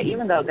things like that,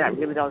 even though that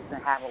really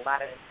doesn't have a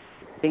lot of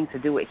things to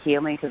do with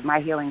healing, because my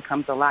healing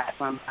comes a lot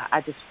from,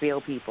 I just feel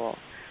people,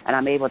 and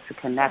I'm able to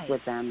connect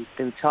with them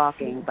through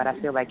talking. But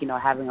I feel like,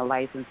 having a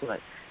license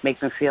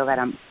makes me feel that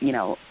I'm,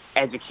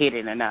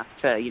 educated enough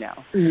to,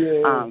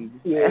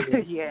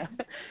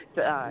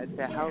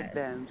 to help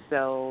them.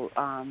 So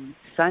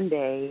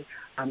Sunday,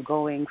 I'm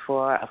going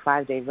for a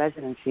 5-day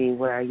residency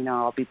where,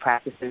 I'll be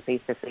practicing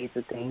face-to-face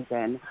with things.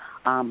 And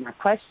my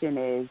question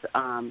is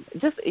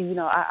just,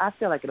 I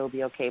feel like it'll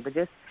be okay, but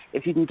just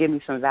if you can give me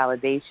some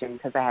validation,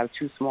 because I have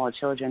 2 small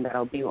children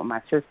that'll be with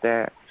my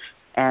sister,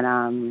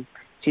 and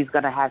she's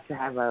going to have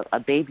a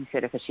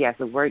babysitter because she has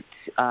to work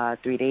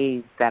 3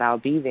 days that I'll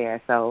be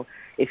there. So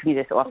if you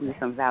just offer me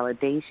some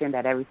validation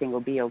that everything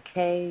will be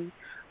okay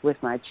with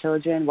my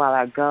children while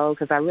I go,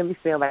 because I really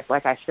feel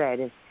like I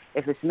said,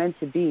 if it's meant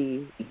to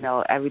be,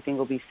 everything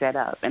will be set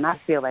up. And I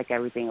feel like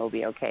everything will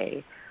be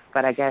okay.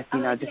 But I guess,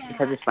 just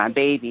because it's my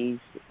babies,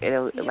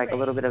 it'll a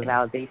little bit of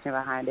validation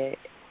behind it.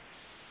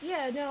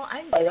 Yeah, no,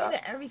 I think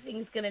that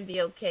everything's going to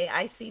be okay.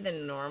 I see the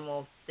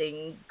normal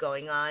thing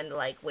going on,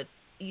 like with,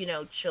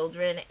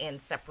 children and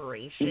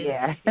separation.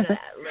 Yeah. A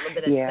little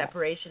bit of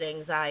separation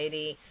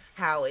anxiety,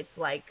 how it's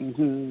like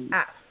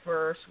at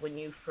first when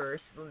you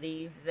first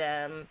leave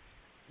them,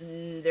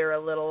 they're a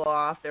little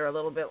off. They're a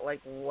little bit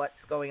like, what's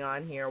going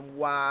on here?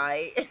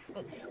 Why?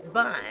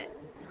 But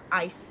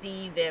I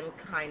see them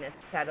kind of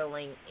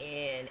settling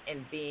in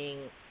and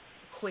being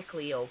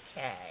quickly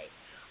okay.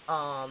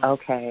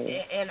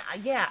 Okay. And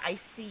I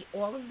see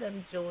all of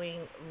them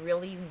doing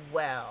really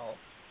well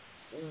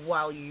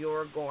while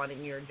you're gone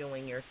and you're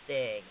doing your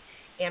thing.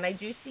 And I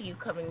do see you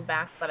coming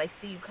back, but I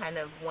see you kind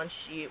of once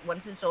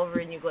it's over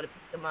and you go to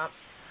pick them up,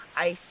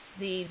 I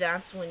see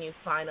that's when you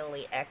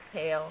finally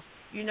exhale.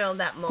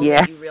 That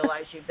moment you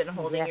realize you've been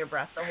holding your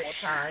breath the whole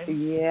time.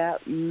 Yeah.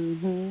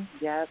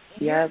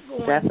 Yep.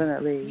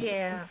 Definitely.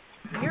 Yeah.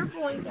 You're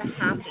going to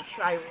have to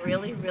try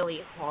really,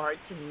 really hard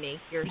to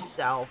make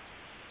yourself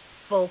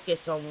focus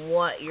on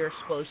what you're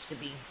supposed to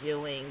be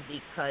doing,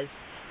 because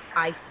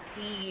I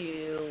see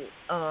you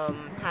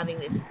having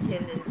this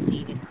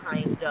tendency to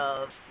kind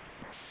of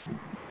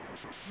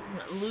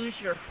lose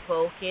your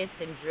focus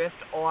and drift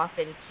off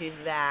into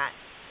that,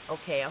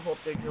 okay, I hope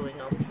they're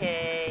doing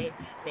okay.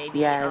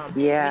 Maybe,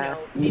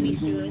 maybe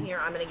soon here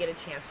I'm going to get a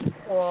chance to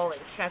call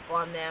and check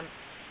on them.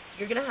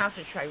 You're going to have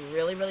to try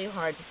really, really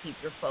hard to keep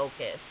your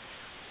focus.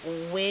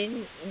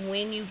 When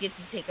you get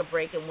to take a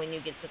break and when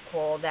you get to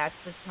call, that's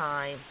the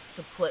time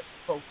to put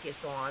focus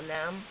on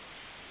them.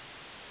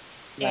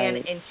 Right. And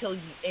until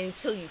you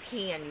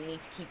can, you need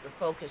to keep your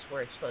focus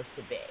where it's supposed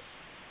to be.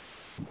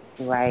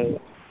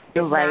 Right.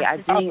 You're right. I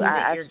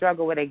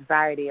struggle with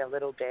anxiety a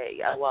little bit.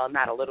 Well,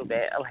 not a little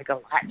bit, like a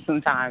lot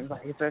sometimes,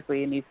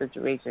 especially in these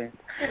situations.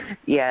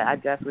 Yeah, I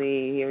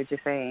definitely hear what you're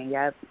saying.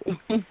 Yep.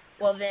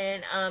 Well,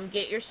 then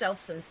get yourself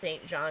some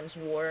St. John's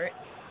wort,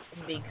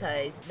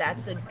 because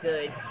that's a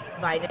good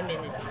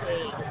vitamin to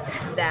take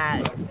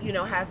that,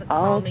 has a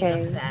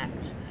calming effect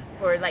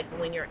for like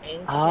when you're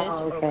anxious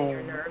or when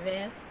you're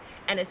nervous.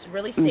 And it's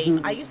really safe.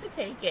 I used to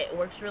take it. It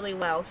works really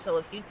well. So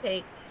if you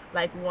take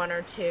like 1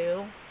 or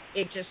 2,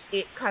 it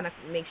kind of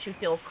makes you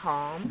feel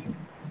calm.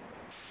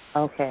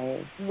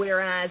 Okay.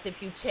 Whereas if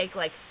you take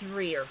like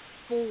 3 or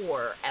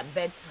 4 at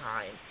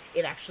bedtime,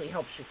 it actually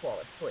helps you fall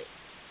asleep.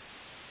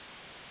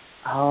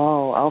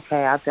 Oh,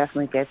 okay. I'll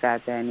definitely get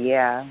that then.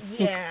 Yeah.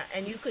 Yeah,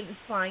 and you could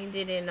find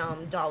it in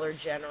Dollar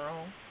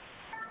General.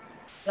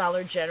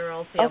 Dollar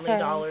General, Family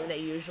Dollar, they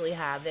usually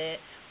have it.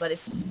 But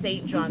it's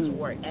St. John's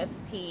wort,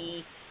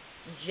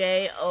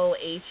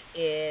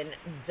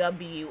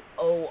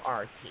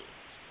 STJOHNWORT.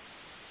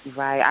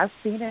 Right. I've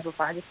seen it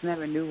before. I just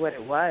never knew what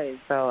it was.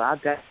 So I'll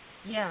just.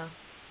 Yeah.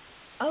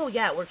 Oh,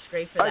 yeah, it works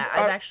great for that.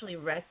 I've actually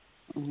read.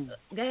 Go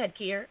ahead,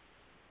 Kier.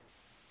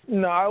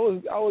 No, I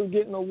was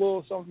getting a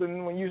little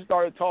something when you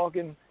started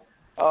talking.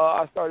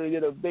 I started to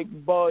get a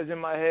big buzz in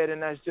my head,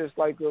 and that's just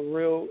like a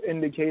real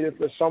indicator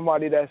for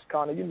somebody that's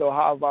kind of,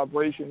 high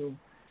vibrational.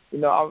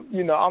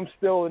 I'm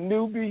still a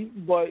newbie,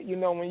 but,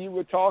 when you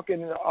were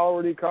talking, I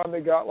already kind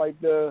of got like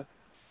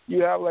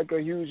you have like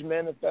a huge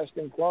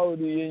manifesting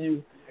quality in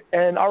you.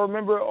 And I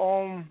remember,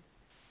 I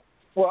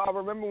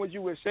remember when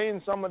you were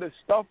saying some of the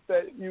stuff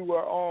that you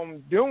were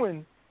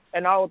doing,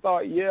 and I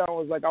thought, I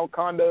was like, I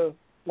kind of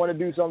want to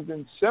do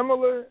something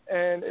similar,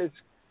 and it's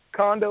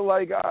kind of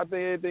like I think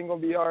everything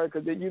gonna be all right,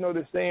 because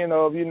the saying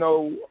of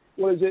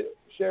what is it,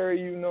 Sherry?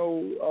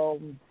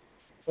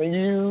 When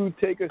you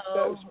take a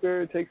step,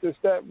 Spirit takes a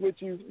step with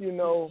you, you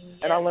know.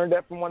 And I learned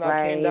that from when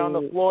I came down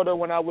to Florida,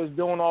 when I was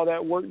doing all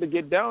that work to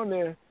get down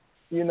there,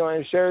 you know,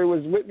 and Sherry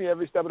was with me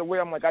every step of the way.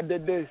 I'm like, I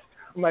did this.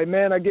 I'm like,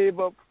 man, I gave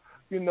up,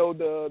 you know,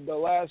 the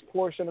last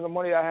portion of the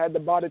money I had to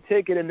buy the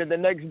ticket, and then the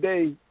next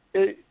day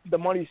the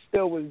money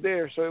still was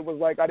there. So it was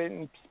like I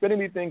didn't spend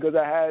anything because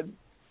I had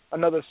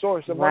another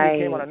source of money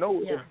came out of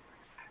nowhere. Yeah.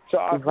 So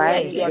I feel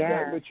like you got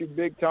that with you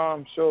big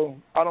time. So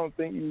I don't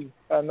think you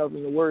have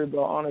nothing to worry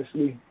about,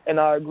 honestly. And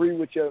I agree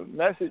with your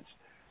message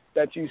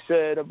that you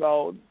said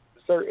about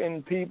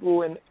certain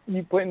people and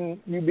you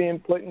being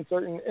put in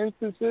certain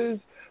instances.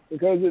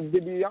 Because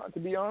to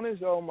be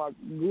honest, I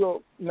grew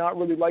up not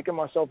really liking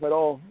myself at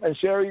all. And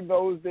Sherry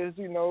knows this,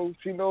 you know.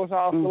 She knows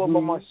how I feel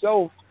about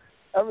myself.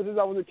 Ever since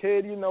I was a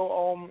kid, you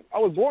know, I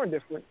was born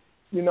different.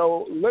 You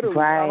know, literally.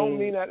 I don't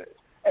mean that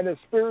in a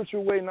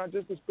spiritual way, not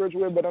just a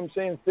spiritual way, but I'm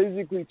saying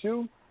physically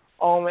too.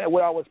 And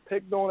what I was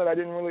picked on that I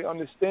didn't really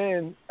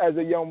understand as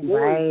a young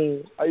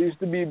boy. I used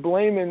to be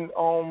blaming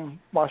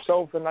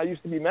myself, and I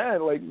used to be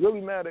mad, like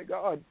really mad at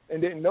God,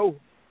 and didn't know.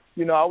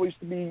 You know, I used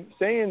to be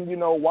saying, you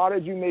know, why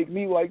did you make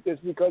me like this?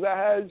 Because I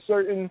had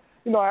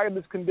I had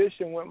this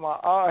condition with my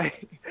eye,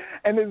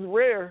 and it's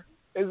rare.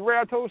 It's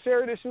rare. I told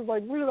Sherry this. She was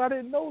like, really? I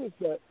didn't notice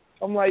that.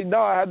 I'm like,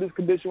 no, I had this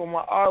condition with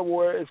my eye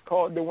where it's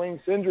called Duane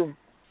syndrome,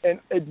 and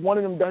one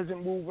of them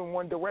doesn't move in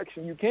one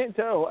direction. You can't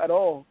tell at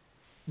all.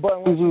 But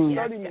unless you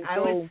study me,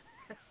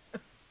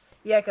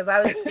 because I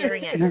was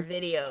staring at your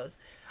videos.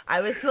 I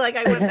was like,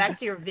 I went back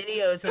to your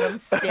videos, and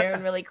I'm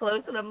staring really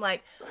close, and I'm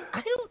like,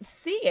 I don't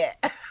see it.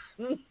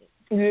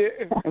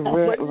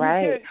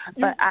 Right.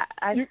 But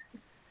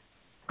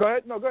go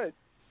ahead. No, go ahead.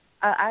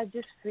 I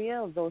just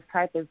feel those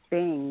type of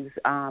things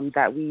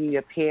that we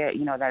appear,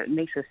 you know, that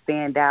makes us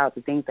stand out,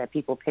 the things that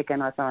people pick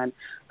on us on,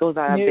 those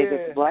are our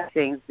biggest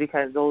blessings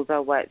because those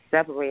are what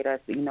separate us,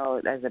 you know,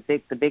 as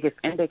the biggest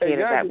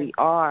indicator that we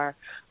are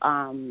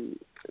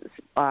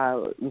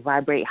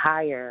vibrate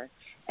higher.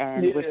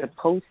 And we're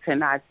supposed to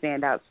not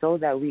stand out so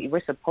that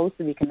we're supposed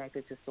to be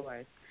connected to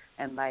source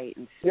and light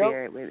and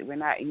spirit. We're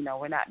not, you know,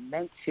 we're not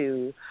meant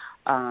to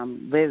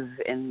live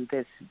in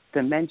this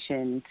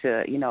dimension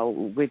to, you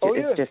know,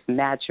 it's just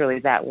naturally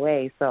that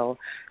way. So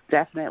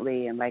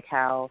definitely, and like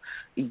how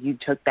you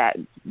took that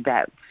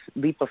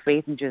leap of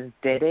faith and just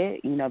did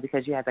it, you know,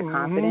 because you had the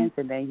confidence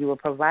and then you were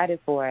provided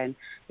for. And,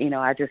 you know,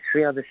 I just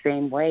feel the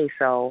same way.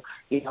 So,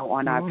 you know,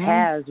 on our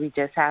paths, we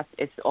just have,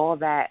 it's all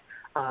that,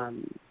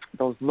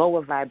 those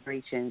lower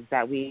vibrations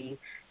that we,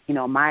 you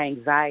know, my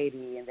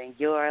anxiety and then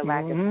your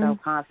lack of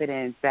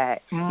self-confidence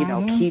that, you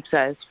know, keeps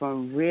us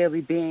from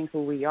really being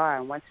who we are.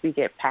 And once we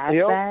get past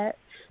that,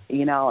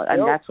 you know,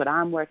 and that's what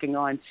I'm working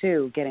on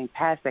too, getting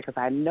past that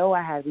because I know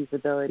I have these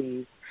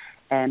abilities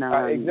and,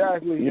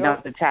 you know,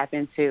 to tap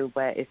into,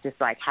 but it's just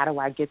like, how do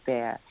I get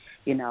there?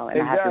 You know, and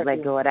I have to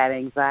let go of that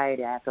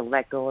anxiety. I have to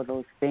let go of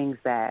those things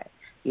that,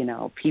 you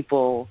know,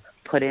 people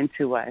put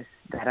into us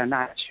that are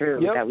not true,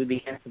 that we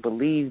begin to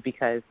believe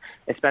because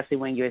especially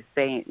when you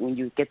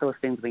get those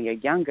things when you're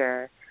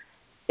younger,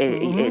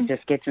 it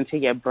just gets into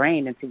your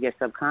brain, into your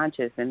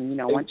subconscious. And, you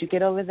know, once you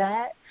get over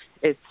that,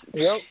 it's...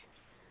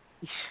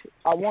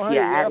 I want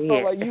her I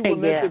felt like you were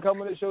meant to come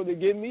on the show to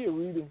give me a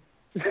reading.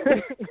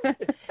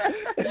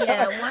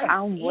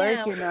 I'm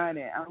working on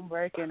it.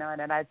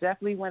 I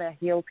definitely want to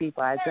heal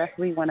people. I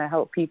definitely want to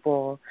help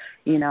people,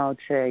 you know,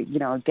 to, you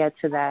know, get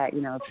to that,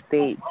 you know,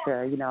 state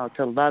to, you know,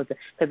 to love,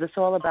 because it's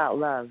all about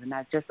love. And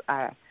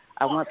I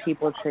want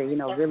people to, you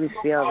know, really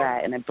feel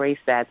that and embrace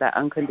that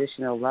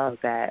unconditional love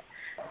that,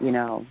 you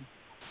know,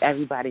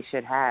 everybody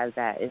should have,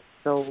 that is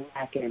so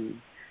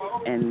lacking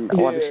in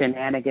all the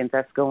shenanigans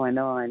that's going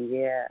on.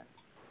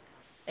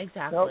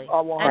 Exactly. I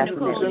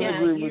 100%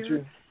 agree with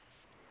you.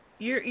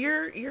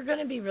 You're going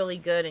to be really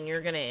good, and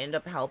you're going to end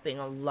up helping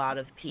a lot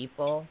of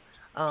people.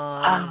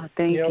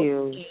 Thank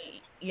you.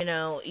 You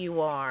know,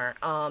 you are.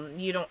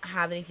 You don't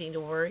have anything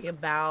to worry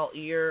about.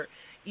 You're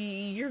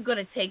going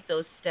to take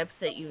those steps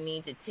that you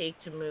need to take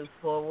to move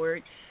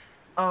forward.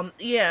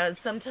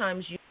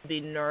 Sometimes you'll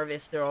be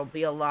nervous. There will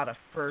be a lot of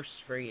firsts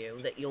for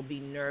you that you'll be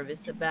nervous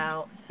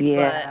about. But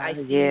I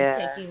see you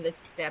taking the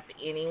step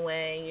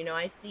anyway. You know,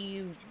 I see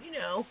you, you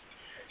know,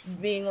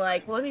 being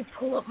like, let me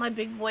pull up my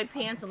big boy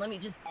pants and let me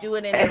just do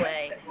it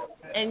anyway.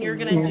 And you're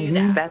going to do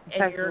that.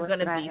 And you're going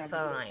to be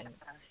fine.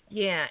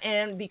 Yeah,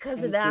 and because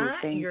of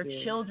that, your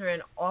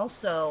children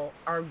also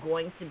are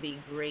going to be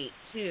great,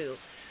 too,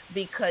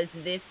 because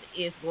this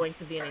is going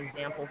to be an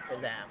example for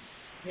them.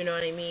 You know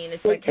what I mean?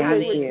 It's like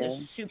having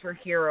a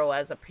superhero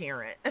as a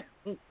parent.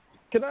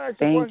 Can I ask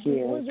you a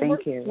question?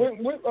 Thank you.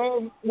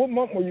 What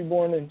month were you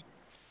born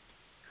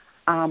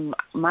in?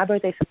 My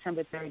birthday's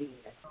September 30th.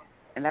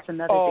 And that's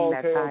another thing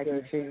that ties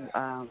into,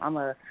 I'm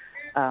a,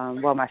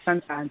 my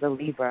sun sign's a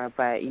Libra,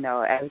 but, you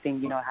know,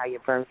 everything, you know, how your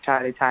birth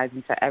chart ties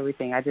into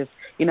everything. I just,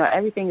 you know,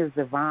 everything is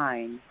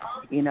divine,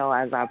 you know,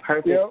 as our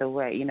purpose, the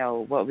way, you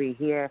know, what we're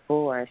here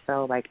for.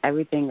 So, like,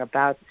 everything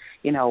about,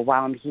 you know,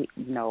 while I'm here,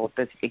 you know,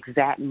 the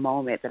exact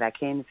moment that I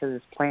came into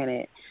this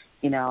planet,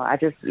 you know, I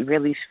just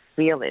really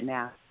feel it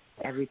now.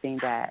 Everything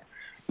that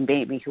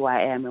made me who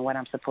I am and what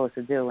I'm supposed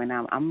to do. And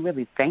I'm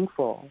really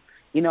thankful.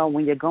 You know,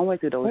 when you're going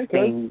through those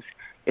things,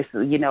 it's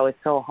it's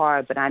so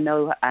hard. But I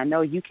know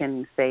you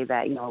can say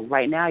that,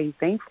 right now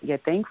you're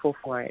thankful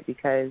for it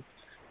because,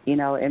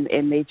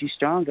 it made you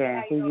stronger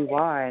and who you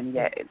are and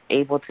you're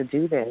able to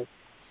do this.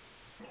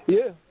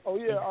 Yeah. Oh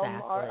yeah.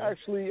 Exactly. I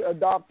actually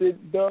adopted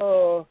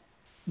the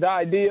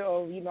idea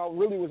of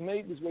really was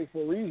made this way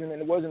for a reason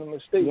and it wasn't a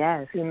mistake.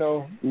 Yes.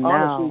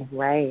 Honestly.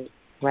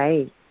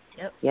 Right.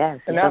 Yep. Yes.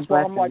 And that's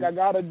why I'm like, I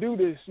gotta do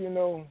this.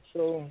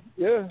 So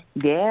yeah.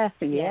 Yeah.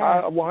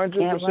 I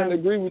 100%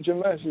 agree with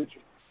your message.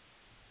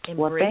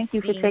 Well, thank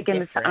you for taking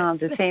the time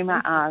to say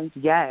my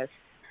yes.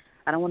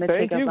 I don't want to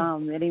take up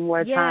any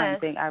more time.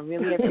 I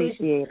really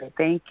appreciate it.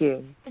 Thank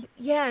you.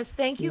 Yes,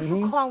 thank you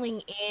for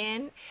calling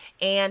in,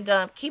 and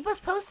keep us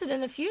posted in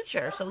the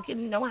future so we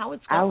can know how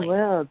it's going. I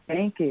will.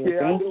 Thank you.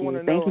 Yeah, thank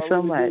you. Thank you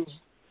so much.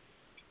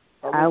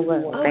 I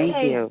will. Thank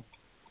you.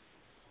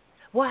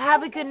 Well,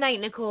 have a good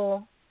night,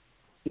 Nicole.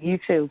 You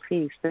too.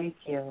 Peace. Thank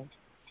you.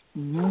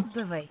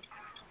 Bye-bye.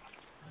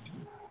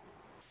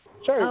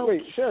 Sherry,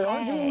 aren't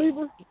you a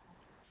Libra?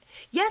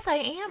 Yes, I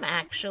am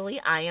actually.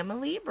 I am a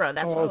Libra.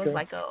 That's why I was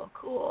like, oh,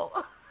 cool.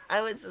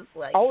 I was just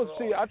like, I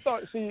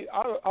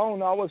don't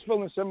know. I was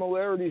feeling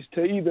similarities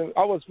to either.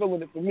 I was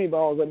feeling it for me, but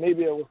I was like,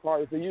 maybe it was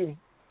probably for you.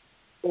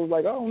 It was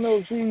like, I don't know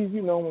if she's,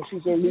 when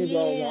she said Libra,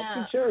 I was like, I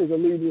think Sherry's a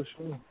Libra.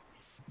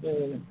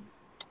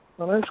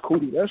 Oh, that's cool.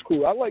 That's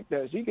cool. I like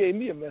that. She gave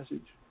me a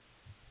message.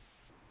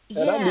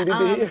 And I needed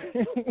to hear.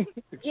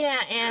 Yeah,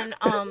 and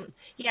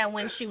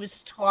when she was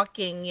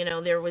talking,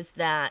 there was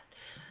that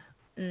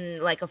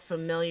like a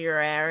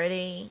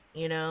familiarity,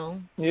 Yeah.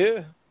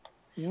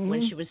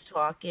 When she was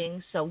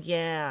talking. So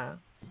yeah.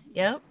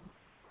 Yep.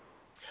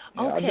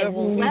 Okay,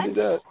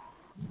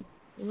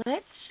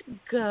 let's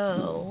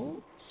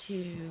go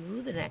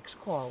to the next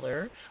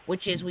caller,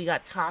 which is we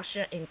got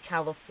Tasha in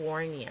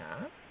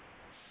California.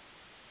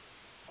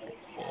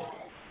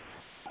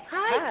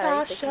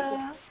 Hi,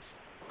 Tasha.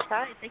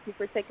 Hi, thank you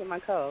for taking my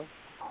call.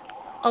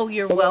 Oh,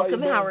 you're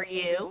welcome. How are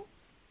you?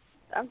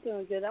 I'm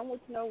doing good. I want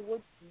to know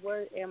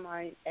where am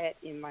I at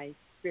in my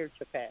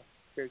spiritual path?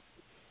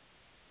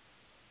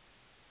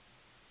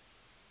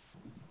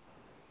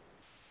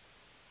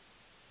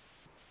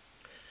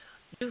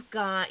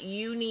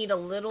 You need a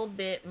little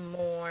bit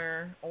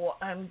more. Well,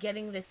 I'm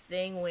getting this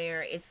thing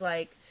where it's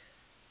like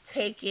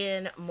take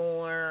in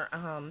more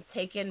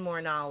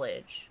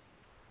knowledge.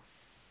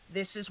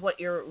 This is what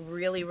you're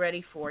really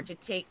ready for to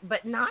take,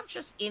 but not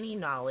just any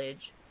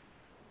knowledge.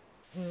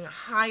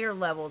 Higher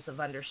levels of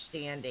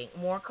understanding,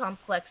 more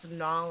complex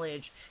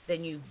knowledge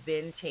than you've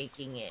been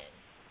taking in.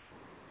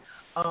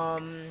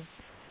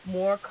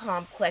 More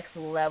complex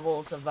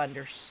levels of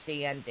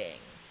understanding.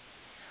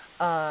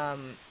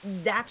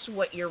 That's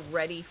what you're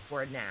ready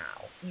for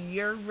now.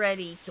 You're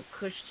ready to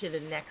push to the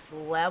next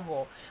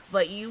level,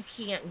 but you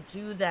can't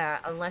do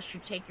that unless you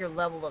take your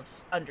level of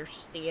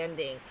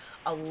understanding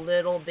a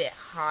little bit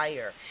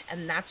higher,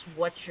 and that's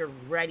what you're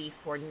ready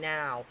for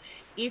now.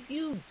 If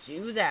you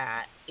do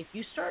that, if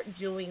you start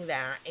doing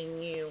that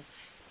and you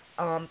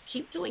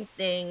keep doing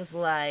things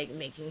like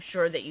making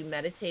sure that you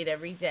meditate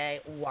every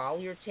day while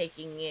you're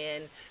taking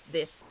in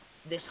this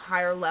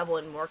higher level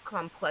and more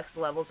complex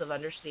levels of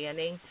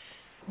understanding,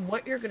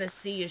 what you're going to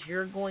see is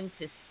you're going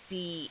to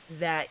see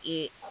that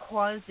it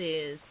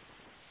causes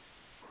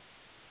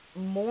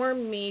more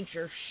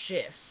major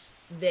shifts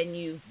than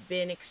you've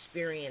been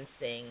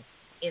experiencing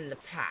in the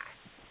past.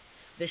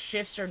 The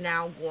shifts are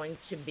now going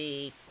to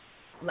be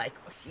like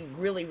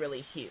really,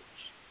 really huge.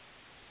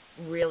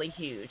 Really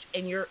huge.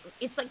 And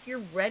it's like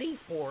you're ready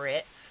for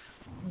it,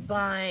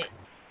 but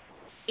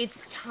it's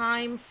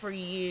time for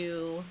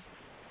you.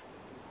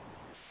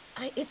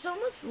 It's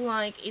almost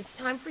like it's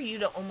time for you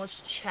to almost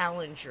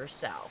challenge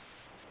yourself.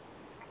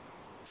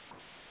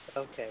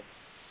 Okay.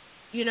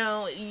 You're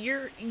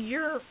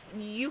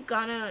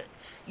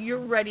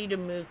ready to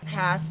move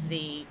past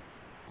the.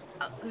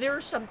 There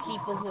are some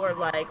people who are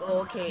like,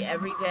 oh, okay,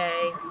 every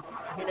day,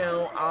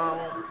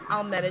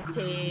 I'll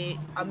meditate.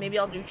 Maybe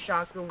I'll do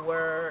chakra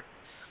work.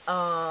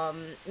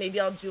 Maybe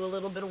I'll do a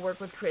little bit of work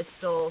with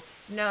crystals.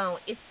 No,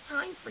 it's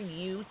time for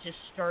you to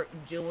start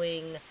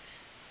doing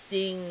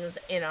things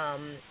in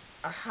a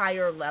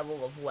higher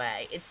level of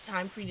way. It's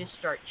time for you to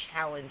start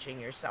challenging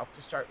yourself,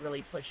 to start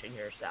really pushing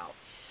yourself.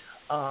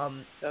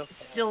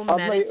 Still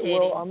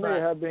meditating. I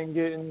may have been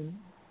getting.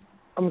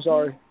 I'm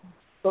sorry.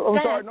 I'm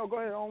sorry. No, go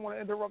ahead. I don't want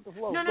to interrupt the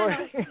flow. No. Go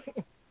ahead.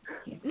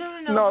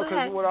 No,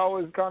 because what I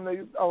was just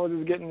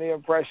getting the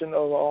impression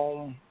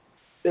of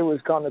it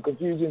was kind of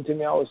confusing to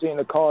me. I was seeing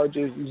the car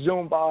just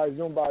zoom by,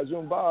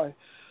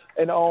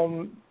 and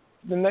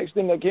the next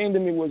thing that came to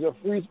me was a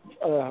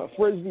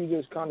frisbee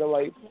just kind of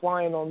like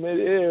flying on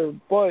midair.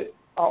 But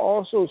I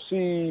also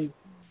see,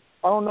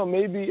 I don't know,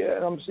 maybe,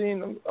 and I'm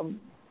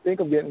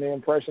getting the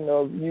impression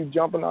of you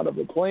jumping out of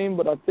a plane,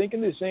 but I think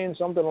it's saying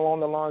something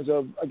along the lines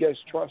of, I guess,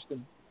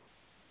 trusting.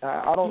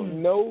 I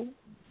don't know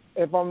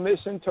if I'm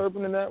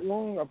misinterpreting that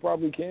wrong. I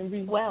probably can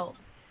be. Well,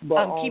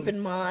 keep in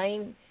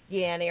mind,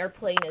 an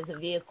airplane is a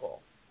vehicle.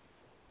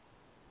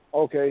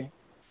 Okay.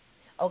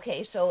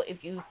 Okay, so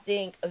if you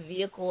think a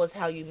vehicle is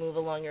how you move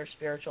along your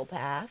spiritual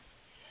path,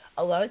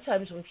 a lot of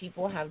times when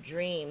people have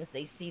dreams,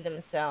 they see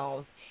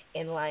themselves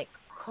in like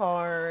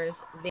cars,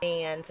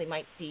 vans, they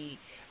might see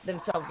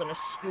themselves on a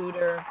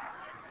scooter.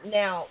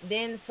 Now,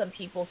 then some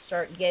people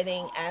start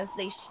getting, as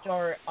they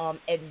start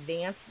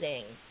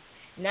advancing,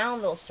 now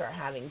they'll start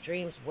having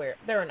dreams where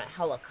they're in a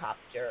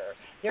helicopter,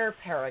 they're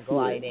Yeah.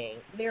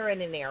 paragliding, they're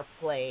in an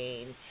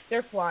airplane,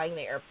 they're flying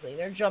the airplane,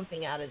 they're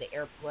jumping out of the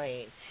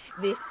airplane.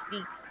 This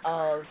speaks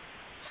of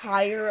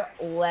higher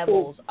Oh,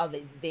 levels of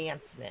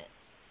advancement.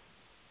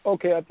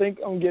 okay. I think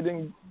I'm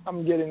getting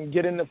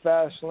get in the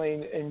fast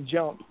lane and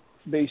jump,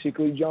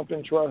 basically jump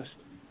and trust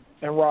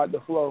and ride the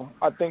flow.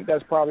 I think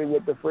that's probably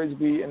what the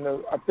frisbee and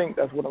the. I think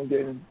that's what I'm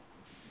getting.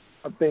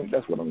 I think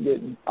that's what I'm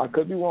getting. I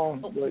could be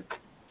wrong, but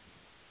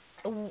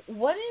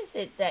What is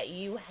it that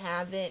you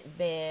haven't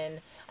been?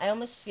 I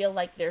almost feel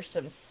like there's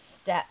some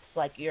steps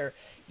like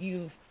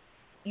you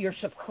you're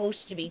supposed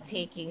to be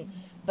taking,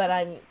 but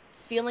I'm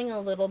feeling a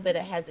little bit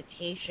of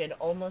hesitation,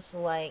 almost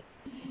like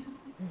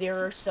there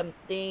are some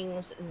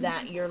things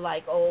that you're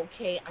like, oh,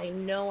 okay, I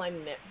know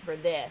I'm meant for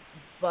this,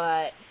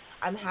 but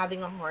I'm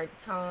having a hard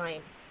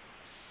time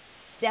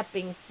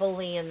stepping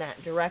fully in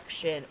that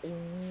direction.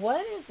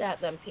 What is that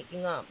I'm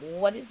picking up?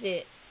 What is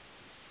it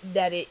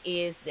that it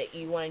is that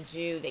you want to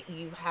do that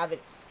you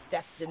haven't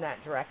stepped in that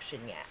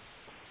direction yet?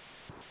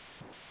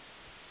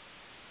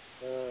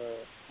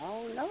 I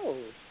don't know.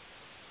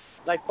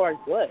 Like far as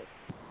what?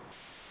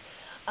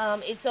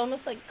 It's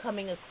almost like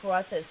coming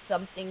across as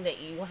something that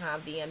you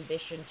have the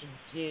ambition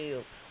to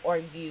do, or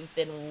you've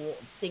been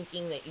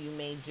thinking that you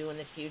may do in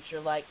the future.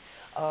 Like,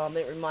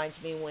 it reminds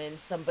me when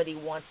somebody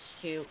wants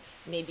to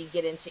maybe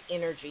get into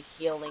energy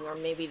healing, or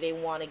maybe they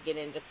want to get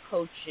into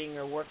coaching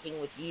or working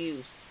with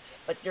youth,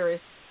 but there is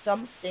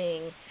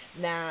something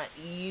that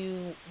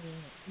you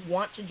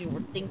want to do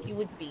or think you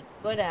would be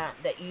good at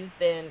that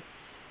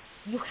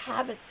you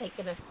haven't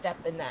taken a step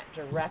in that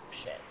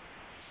direction.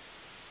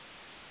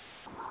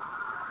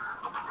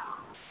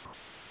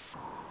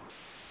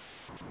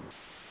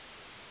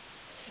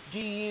 Do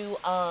you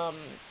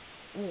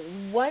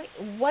what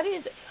what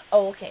is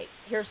oh, okay,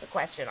 here's the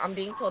question. I'm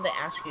being told to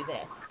ask you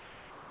this.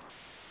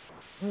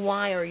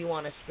 Why are you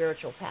on a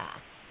spiritual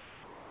path?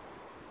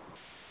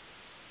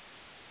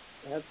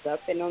 I've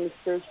been on the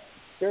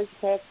spiritual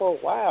path for a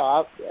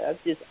while. I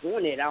just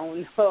want it. I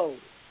don't know.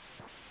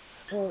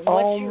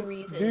 What's your do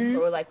reason you,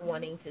 for like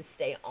wanting to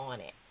stay on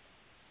it?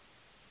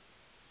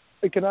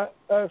 can I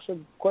ask a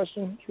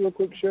question real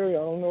quick, Sherry? I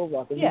don't know if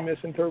I could be Yeah.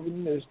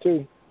 misinterpreting this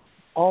too.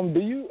 Do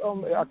you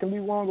I can be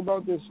wrong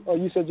about this. Oh,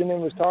 you said your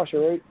name was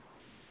Tasha, right?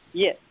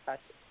 Yes.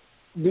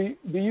 Do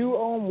you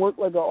work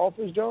like an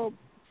office job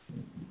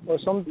or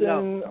No.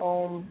 something?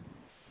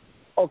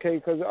 Okay,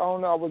 because I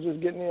don't know. I was just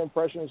getting the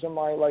impression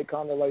somebody like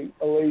kind of like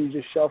a lady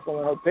just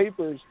shuffling her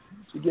papers.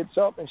 She gets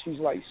up and she's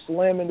like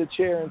slamming the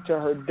chair into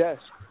her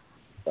desk.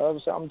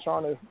 I'm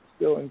trying to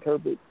still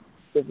interpret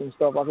different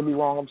stuff. I could be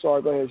wrong. I'm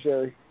sorry. Go ahead,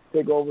 Sherry.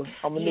 Take over.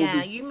 I'm a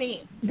Yeah, newbie. you mean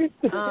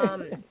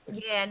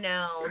yeah,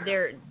 no.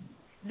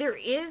 There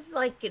is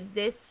like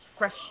this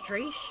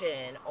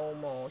frustration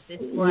almost.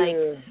 It's like,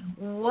 Yeah.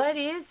 what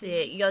is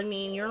it? I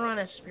mean, you're on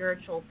a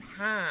spiritual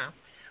path,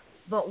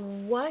 but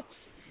what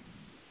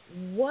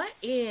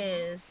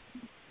is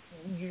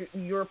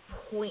your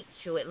point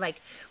to it? Like,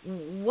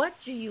 what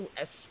do you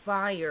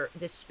aspire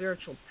the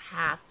spiritual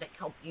path to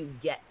help you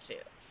get to?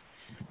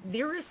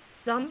 There is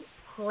some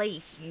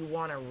place you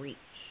want to reach.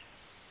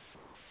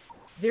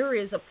 There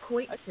is a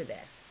point I, to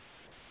this.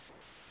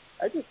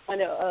 I just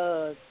kind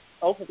of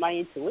open my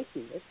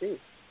intuition. That's it.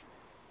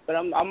 But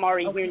I'm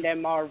already hearing Okay, that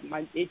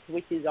my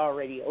intuition is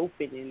already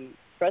open and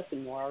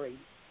trusting more already.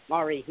 I'm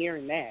already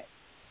hearing that.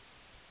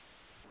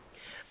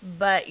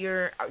 but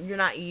you're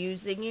not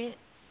using it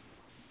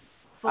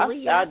I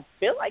fully I yet.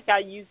 feel like I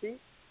use it,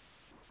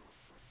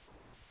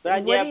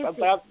 but What is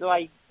but it? I'm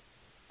like,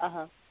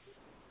 uh-huh.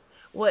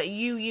 What,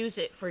 you use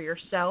it for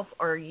yourself,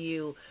 or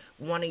you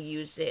want to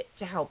use it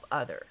to help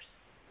others?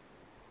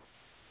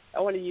 I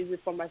want to use it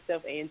for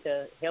myself and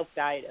to help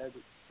guide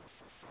others.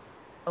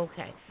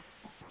 Okay.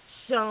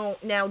 So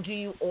now, do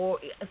you or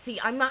see?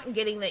 I'm not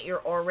getting that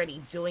you're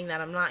already doing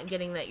that. I'm not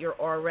getting that you're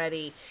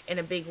already in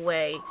a big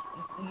way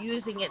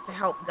using it to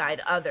help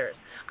guide others.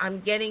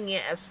 I'm getting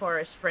it as far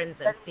as friends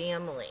and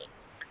family,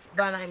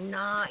 but I'm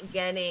not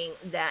getting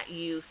that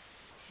you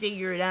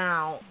figured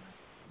out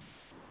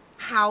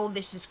how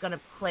this is going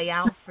to play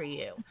out for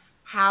you,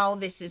 how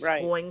this is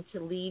Right. going to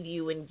lead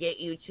you and get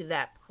you to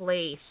that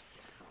place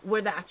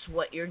where that's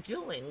what you're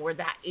doing, where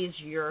that is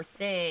your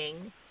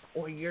thing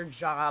or your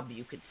job,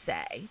 you could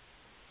say.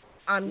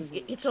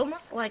 Mhm. It's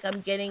almost like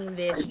I'm getting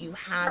this. You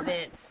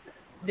haven't.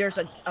 There's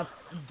a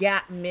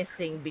gap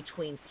missing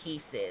between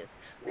pieces.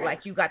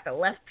 Like you got the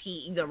left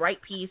piece, the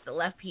right piece, the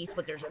left piece,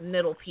 but there's a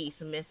middle piece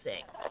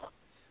missing.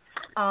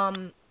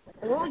 Um,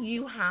 all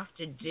you have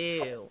to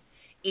do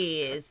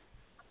is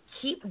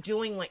keep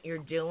doing what you're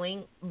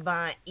doing,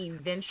 but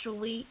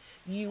eventually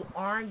you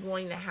are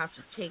going to have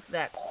to take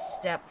that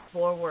step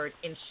forward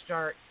and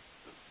start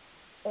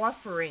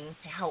offering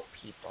to help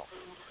people.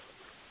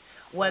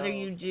 Whether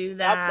you do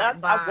that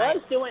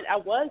I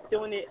was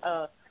doing it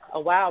a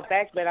while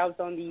back, but I was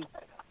on these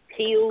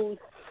pills.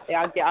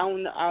 I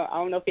don't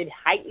know if it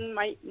heightened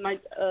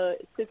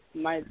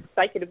my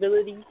psychic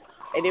ability.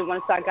 And then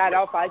once I got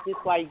off,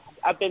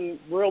 I've been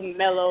real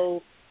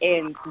mellow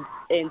and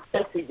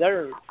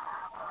self-reserved.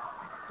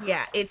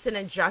 Yeah, it's an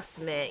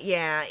adjustment.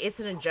 Yeah, it's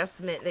an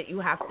adjustment that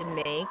you have to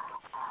make.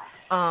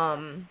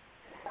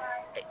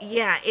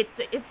 Yeah,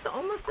 it's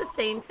almost the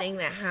same thing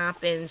that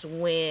happens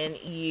when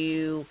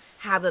you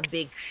have a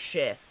big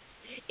shift.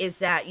 Is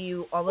that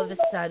you all of a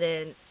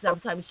sudden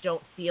sometimes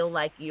don't feel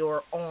like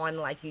you're on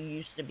like you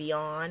used to be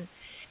on.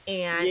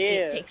 And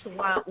it takes a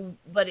while,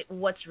 but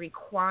what's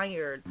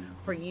required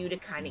for you to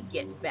kind of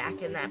get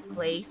back in that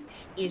place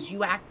is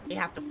you have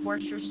to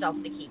force yourself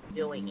to keep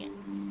doing it.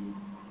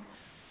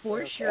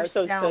 Force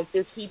yourself so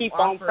just to keep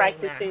on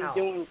practicing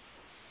doing.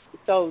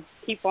 So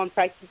keep on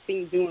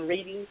practicing doing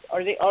readings.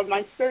 Are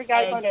my spirit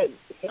guides going to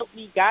help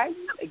me guide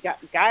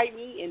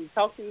me and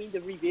talk to me to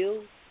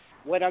reveal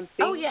what I'm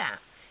seeing?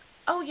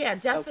 Oh yeah,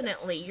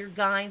 definitely. Okay. Your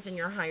guides and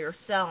your higher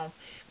self,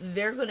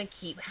 they're going to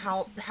keep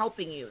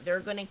helping you.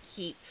 They're going to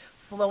keep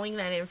flowing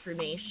that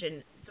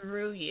information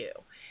through you.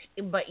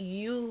 But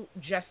you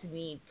just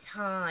need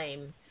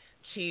time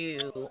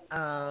to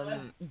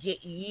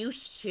get used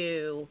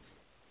to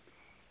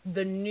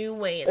the new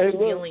way it's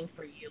feeling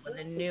for you and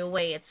the new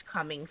way it's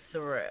coming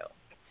through.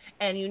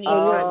 And you need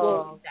time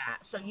to do that.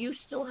 So you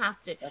still have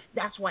to,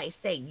 that's why I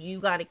say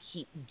you got to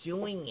keep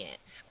doing it,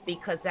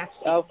 because that's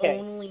the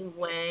only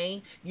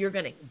way you're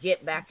going to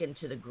get back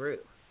into the groove.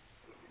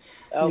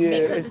 Okay.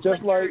 Yeah, because it's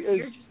just like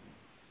you're just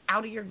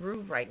out of your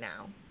groove right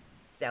now,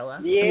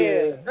 Stella.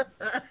 Yeah.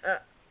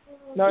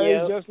 No,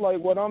 it's just like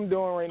what I'm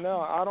doing right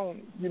now. I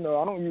don't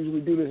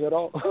usually do this at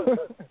all.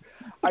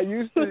 I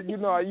used to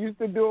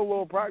do a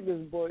little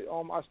practice, but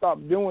I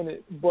stopped doing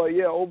it. But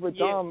yeah, over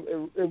time,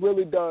 it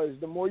really does.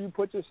 The more you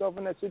put yourself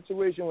in that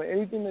situation with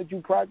anything that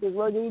you practice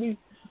regularly,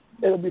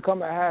 it'll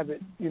become a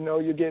habit.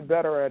 You get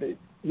better at it.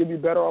 You'll be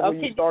better off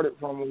where you started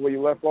from, or where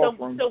you left off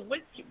from. So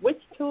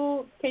which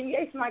tool? Can you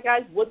ask my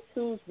guys what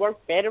tools work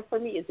better for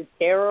me? Is it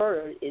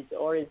tarot,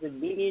 or is it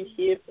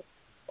mediumship,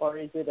 or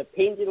is it a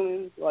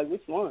pendulum? Like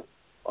which one?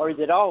 Or is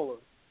it all of them?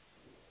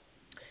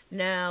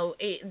 No,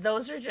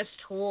 those are just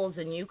tools,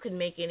 and you can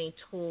make any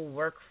tool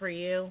work for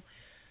you.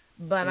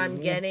 But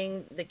I'm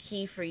getting the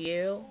key for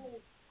you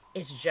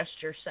is just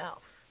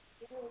yourself.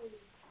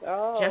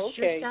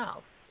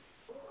 Yourself.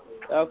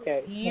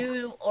 Okay.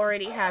 You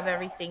already have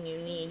everything you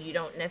need. You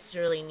don't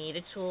necessarily need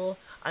a tool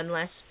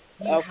unless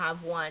you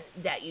have one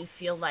that you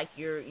feel like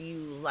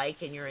you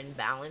like and you're in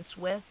balance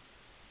with.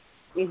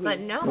 Mm-hmm. But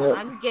no,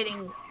 I'm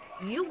getting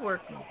you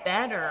work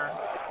better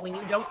when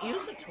you don't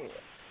use a tool.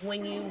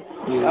 When you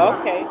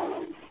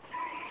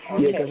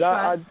because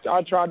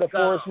I tried to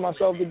force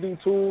myself to do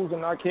tools,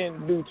 and I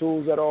can't do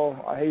tools at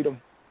all. I hate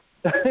them.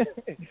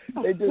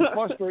 They just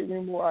frustrate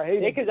me more. I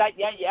hate them. Because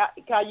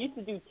I used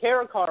to do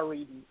tarot card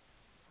readings.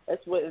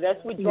 That's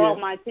what drew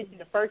my attention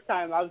the first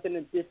time. I was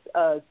in this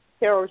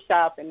tarot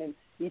shop, and then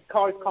these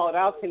cards called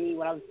out to me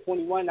when I was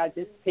 21. I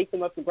just picked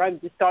them up and grabbed them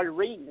and just started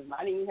reading them.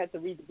 I didn't even have to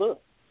read the book.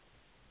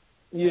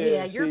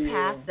 Yeah, you're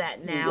past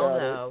that now,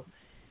 though.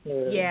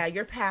 Yeah,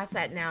 you're past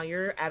that now.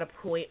 You're at a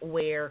point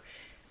where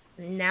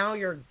now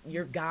your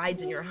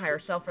guides and your higher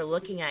self are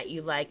looking at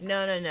you like,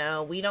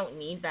 no, we don't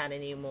need that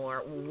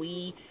anymore.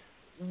 We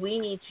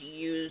need to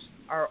use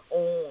our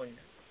own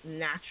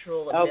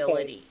natural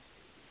abilities.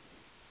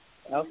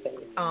 Okay.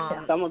 So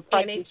I'm gonna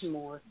practice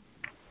more.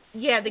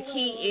 Yeah, the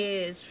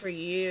key is for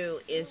you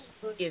is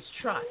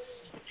trust.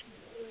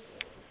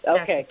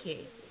 Okay. That's the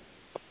key.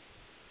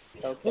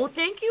 Okay. Well,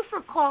 thank you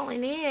for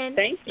calling in.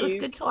 Thank you. It was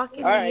good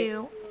talking to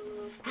you.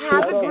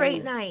 Have a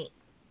great night.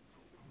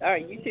 All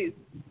right, you too.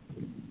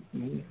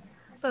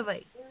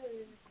 Bye-bye.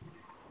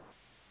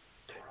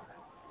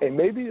 Hey,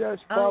 maybe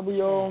that's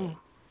probably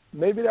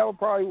maybe that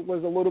probably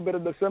was a little bit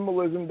of the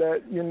symbolism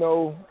that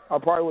I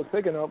probably was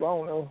picking up. I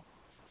don't know.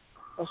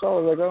 That's all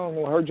I was like, I don't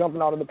know, her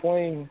jumping out of the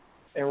plane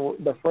and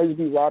the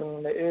frisbee riding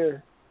in the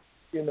air.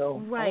 Right.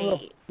 I don't know,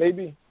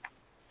 maybe.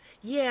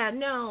 Yeah,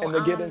 no. And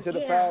to get into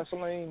the fast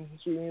lane,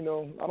 so,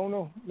 I don't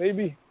know,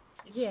 maybe.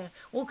 Yeah,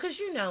 well, because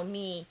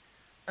me,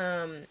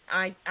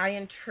 I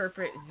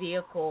interpret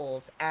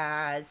vehicles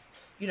as,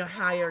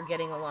 how you're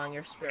getting along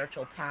your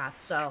spiritual path.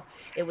 So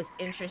it was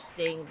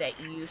interesting that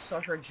you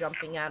saw her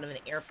jumping out of an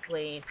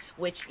airplane,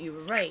 which you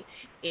were right.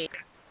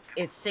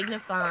 It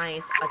signifies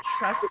a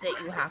trust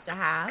that you have to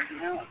have.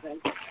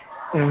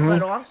 Mm-hmm.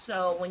 But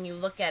also, when you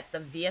look at the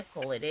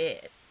vehicle, it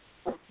is.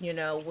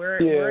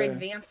 We're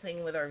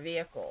advancing with our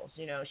vehicles.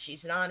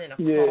 She's not in a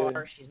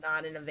car, she's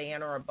not in a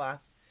van or a bus.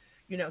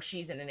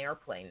 She's in an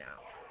airplane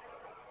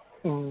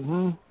now.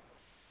 Mhm.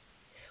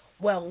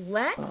 Well,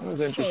 let's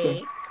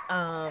take.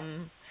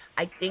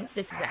 I think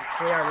this is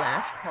actually our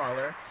last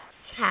caller,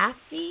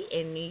 Kathy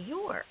in New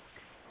York.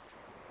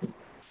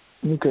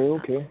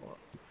 Okay.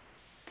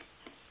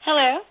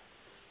 Hello.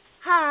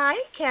 Hi,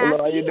 Kathy.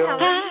 Hello, how you doing? How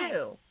are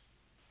you?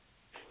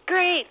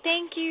 Great.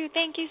 Thank you.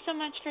 Thank you so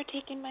much for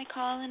taking my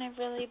call, and I've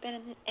really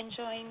been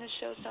enjoying the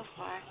show so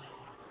far.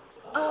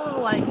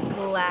 Oh, I'm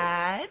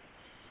glad.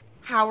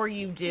 How are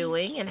you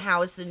doing, and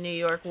how is the New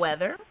York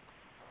weather?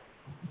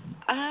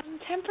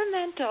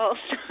 Temperamental.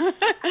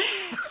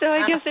 So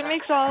I guess it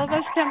makes all of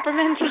us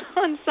temperamental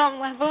on some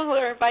level,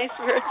 or vice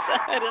versa.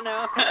 I don't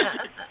know.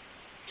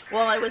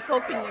 Well, I was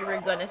hoping you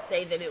were going to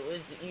say that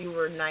you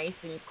were nice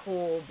and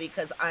cool,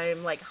 because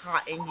I'm like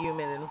hot and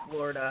humid in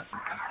Florida.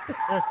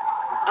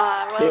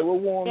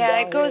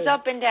 It goes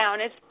up and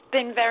down. It's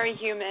been very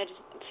humid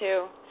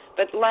too,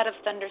 but a lot of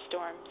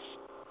thunderstorms.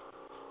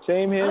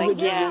 Same here.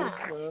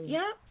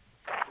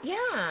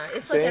 Yeah,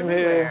 it's like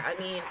everywhere.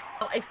 I mean,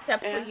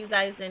 except for you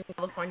guys in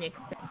California,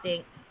 because I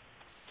think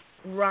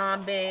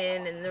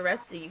Robin and the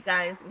rest of you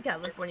guys in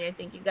California, I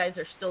think you guys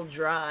are still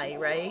dry,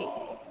 right?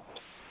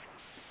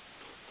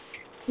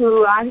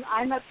 Ooh,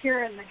 I'm up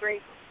here in the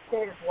great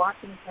state of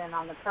Washington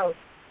on the coast,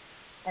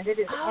 and it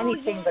is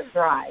anything but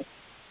dry.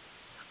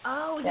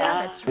 Oh,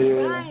 yeah, that's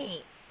right.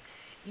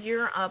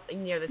 You're up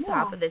near the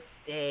top of the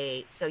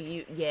state, so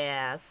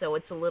so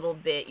it's a little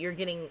bit. You're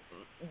getting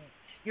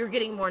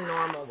more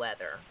normal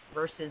weather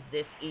versus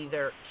this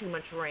either too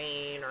much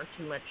rain or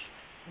too much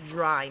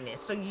dryness.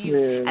 So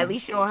at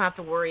least you don't have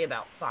to worry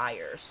about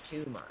fires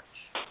too much.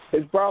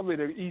 It's probably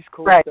the East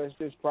Coast that's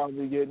just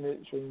probably getting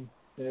it.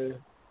 So,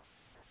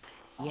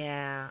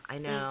 yeah, I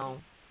know.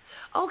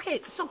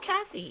 Okay, so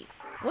Kathy,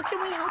 what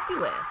can we help you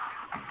with?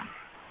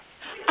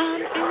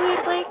 I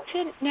would like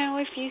to know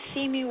if you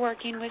see me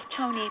working with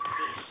Tony,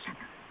 please.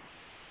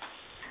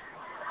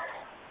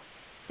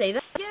 Say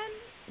that again?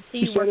 See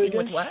you working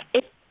with what?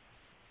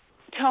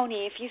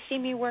 Tony, if you see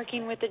me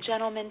working with the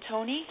gentleman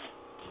Tony,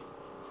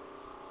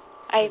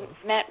 I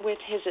met with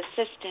his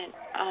assistant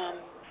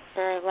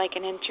for like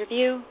an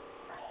interview.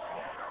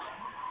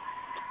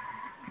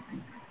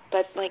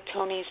 But like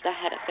Tony's the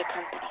head of the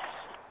company.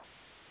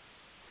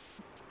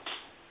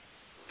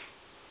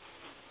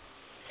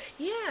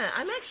 Yeah,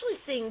 I'm actually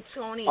seeing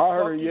Tony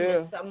talking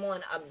to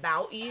someone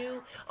about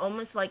you,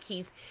 almost like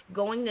he's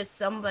going to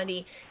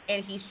somebody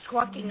and he's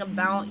talking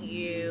about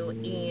you,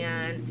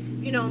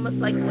 and, you know, almost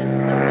like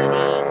when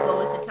somebody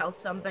goes to tell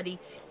somebody,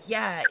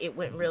 yeah, it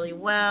went really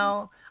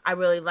well, I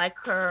really like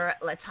her,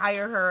 let's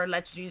hire her,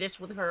 let's do this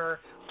with her.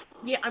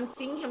 Yeah, I'm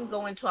seeing him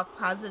go and talk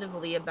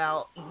positively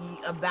about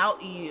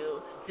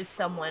you to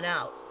someone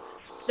else.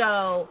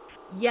 So,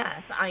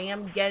 yes, I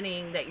am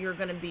getting that you're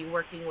going to be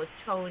working with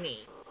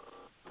Tony.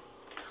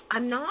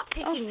 I'm not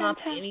picking up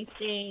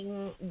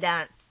anything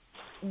that's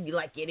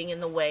like getting in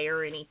the way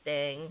or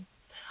anything.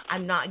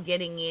 I'm not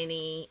getting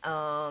any,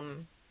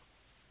 I'm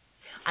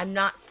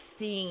not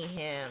seeing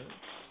him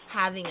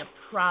having a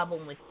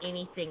problem with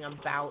anything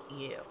about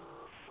you.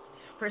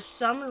 For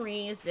some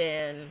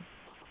reason,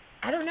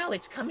 I don't know,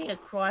 it's coming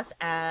across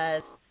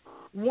as,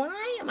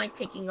 why am I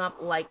picking up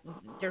like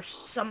there's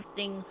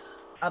something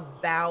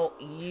about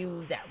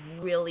you that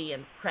really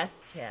impressed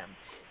him?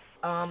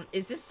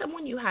 Is this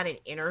someone you had an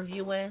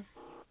interview with?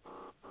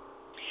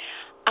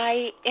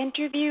 I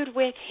interviewed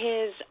with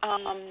his,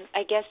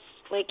 I guess,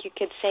 like you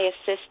could say,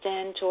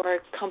 assistant or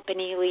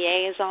company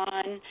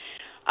liaison,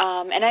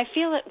 and I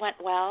feel it went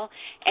well.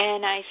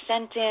 And I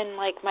sent in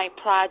like my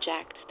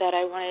project that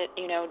I want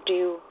to,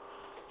 do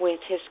with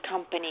his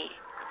company.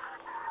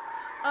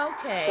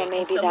 Okay. So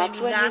maybe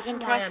that's what he's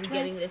impressed why I'm with?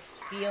 getting this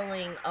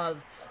feeling of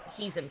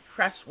he's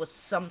impressed with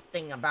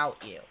something about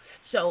you.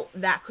 So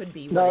that could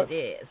be what it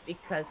is,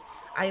 because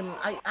I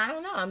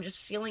don't know, I'm just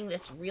feeling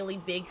this really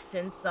big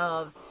sense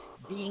of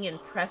being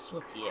impressed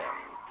with you.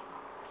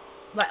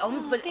 Like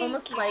almost like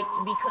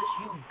because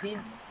you did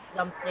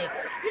something,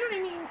 you know what I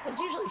mean? Because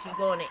usually if you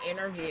go in an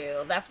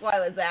interview, that's why I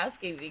was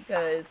asking,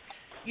 because,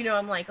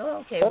 I'm like,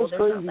 oh, okay, well,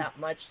 there's not that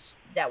much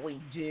that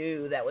we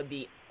do that would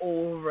be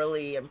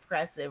overly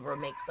impressive or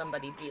make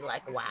somebody be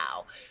like,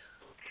 wow.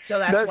 So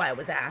that's why I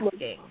was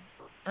asking.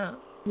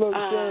 Look,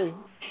 Sherry,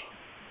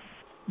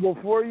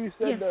 before you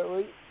said that,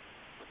 right,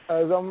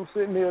 as I'm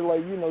sitting there,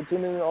 like,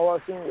 tuning in, all I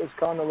seen is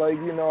kind of like,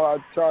 I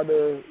try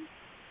to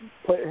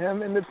put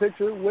him in the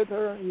picture with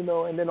her,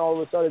 and then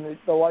all of a sudden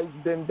the lights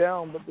dimmed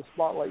down, but the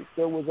spotlight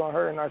still was on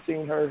her, and I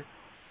seen her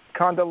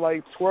kind of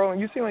like twirling.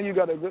 You seem like you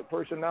got a good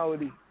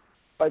personality,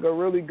 like a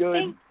really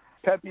good,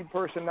 peppy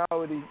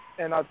personality,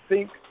 and I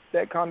think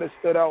that kind of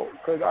stood out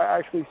because I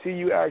actually see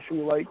you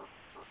actually like,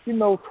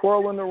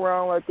 twirling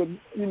around like a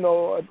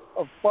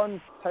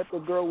fun type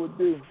of girl would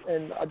do.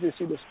 And I just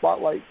see the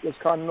spotlight was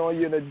kind of on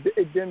you, and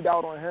it dimmed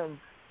out on him,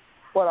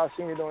 but I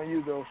seen it on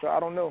you though. So I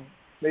don't know,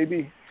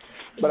 maybe,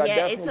 but I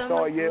definitely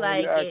saw it when you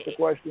asked the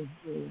question.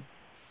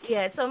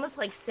 Yeah, it's almost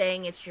like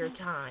saying it's your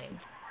time.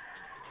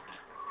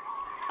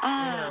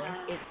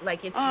 It's like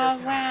it's your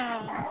time.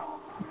 Wow.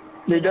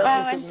 And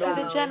for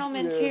the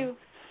gentleman too,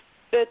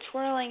 the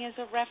twirling is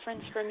a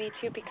reference for me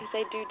too, because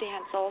I do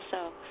dance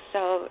also.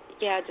 So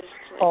yeah, just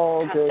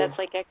like, that's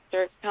like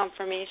extra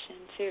confirmation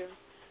too.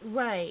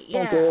 Right,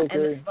 yeah, Okay.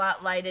 and the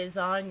spotlight is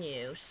on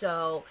you.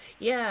 So,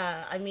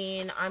 yeah, I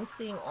mean, I'm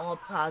seeing all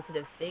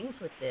positive things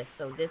with this,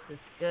 so this is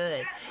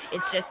good.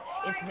 It's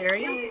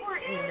very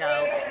important,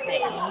 though,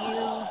 that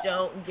you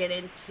don't get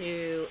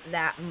into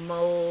that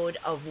mode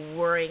of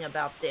worrying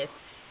about this.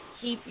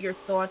 Keep your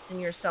thoughts and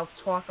your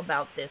self-talk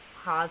about this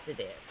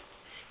positive.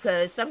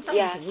 Because sometimes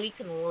Yes. we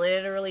can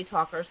literally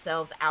talk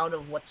ourselves out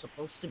of what's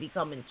supposed to be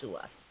coming to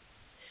us.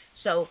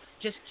 So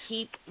just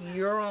keep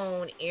your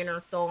own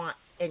inner thoughts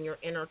and your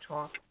inner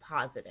talk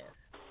positive.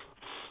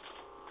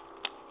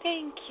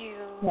 Thank you.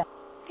 Yeah.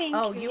 Thank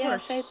Oh, you. you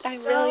Yes, are I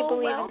really so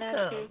believe in that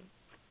welcome. too.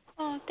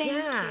 Oh, thank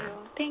Yeah. you.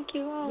 Thank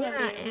you, all of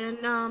Yeah, you.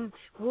 and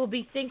we'll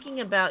be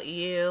thinking about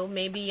you.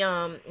 Maybe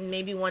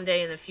one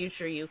day in the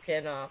future you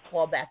can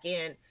call back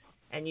in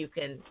and you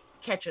can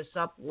catch us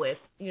up with,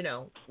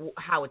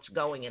 how it's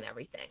going and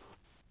everything.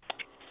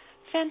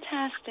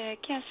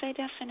 Fantastic. Yes, I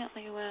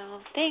definitely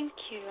will. Thank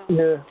you.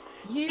 Yeah.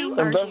 You Thank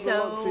are And best of so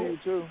luck to you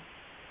too.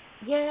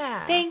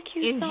 Yeah. Thank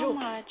you so enjoy,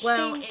 much.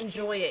 Well, Thank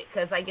enjoy it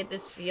because I get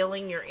this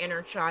feeling your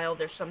inner child.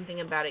 There's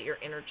something about it your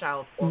inner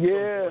child also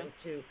Yeah. going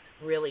to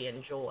really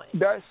enjoy.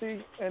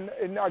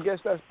 And I guess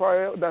that's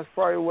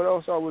probably what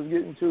else I was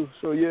getting to.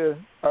 So yeah,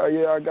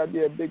 I got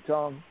big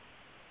time.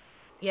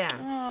 Yeah.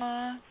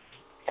 Aww.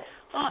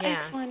 Oh,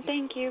 Yeah. excellent.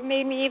 Thank you.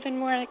 Made me even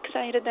more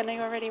excited than I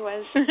already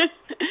was.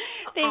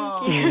 Thank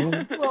Aw.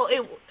 you.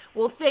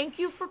 Well, thank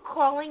you for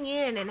calling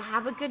in and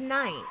have a good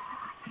night.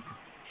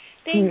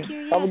 Thank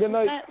you. Yes. Have a good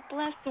night.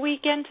 Blessed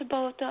weekend to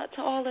both,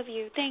 to all of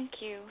you.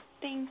 Thank you.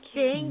 Thank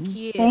you. Thank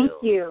you. Thank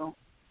you.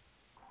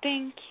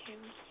 Thank you.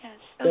 Yes.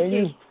 Thank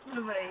you.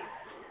 Bye-bye.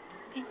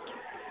 Thank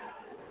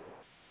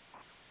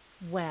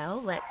you.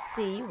 Well, let's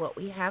see what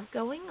we have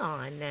going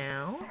on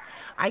now.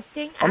 I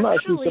think I'm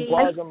actually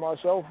surprising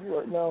myself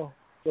right now.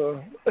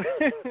 So.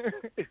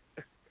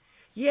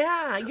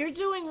 Yeah, you're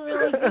doing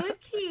really good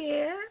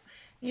here.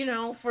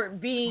 For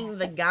being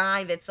the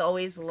guy that's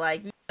always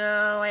like,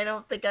 no, I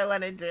don't think I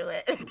want to do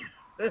it.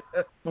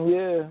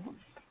 Yeah.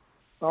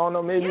 I don't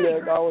know, maybe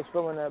that I was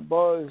feeling that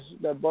buzz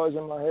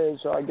in my head,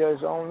 so I guess,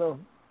 I don't know,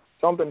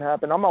 something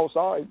happened. I'm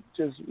outside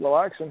just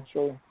relaxing,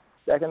 so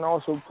that can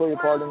also play a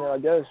part in it, I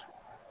guess.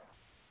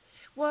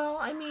 Well,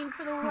 I mean,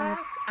 for the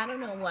last, I don't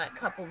know what,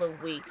 couple of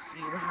weeks,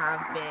 you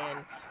have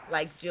been,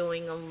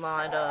 doing a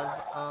lot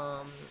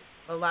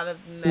of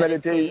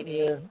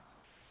meditating.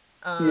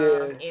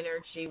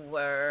 Energy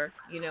work,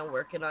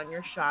 working on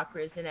your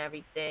chakras and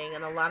everything.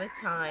 And a lot of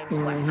times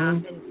what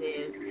happens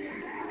is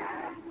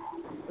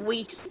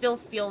we still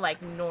feel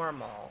like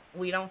normal.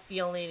 We don't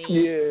feel any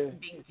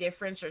big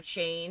difference or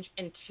change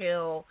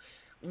until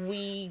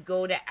we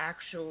go to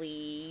actually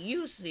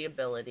use the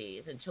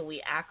abilities, until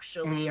we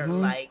actually are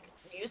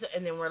use it,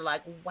 and then we're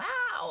like,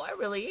 wow, I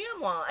really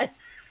am on.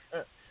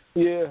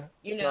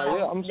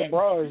 I'm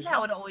surprised. This is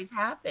how it always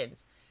happens.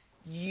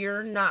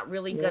 You're not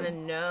really going to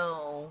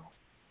know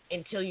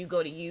until you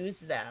go to use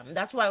them.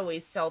 That's why I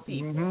always tell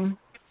people,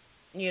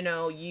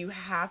 you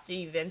have to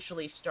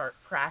eventually start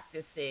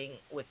practicing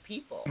with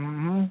people,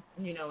 and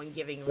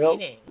giving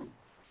readings.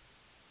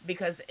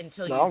 Because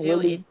until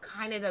you do, it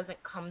kind of doesn't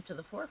come to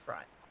the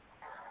forefront.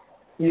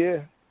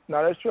 Yeah.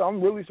 No, that's true.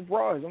 I'm really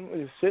surprised. I'm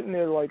just sitting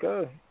there like,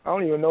 I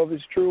don't even know if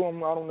it's true. I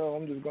don't know.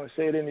 I'm just going to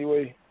say it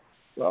anyway.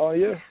 But,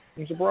 yeah,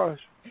 I'm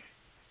surprised.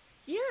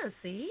 Yeah,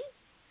 see?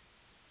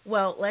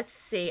 Well, let's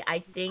see.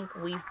 I think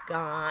we've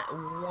got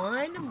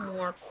one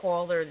more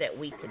caller that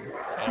we can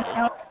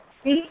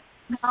take.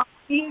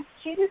 She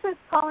just is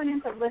calling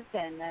in to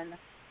listen, and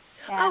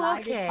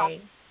I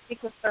just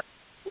speak with her.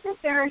 She's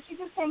just there. She's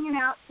just hanging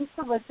out just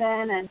to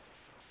listen, and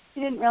she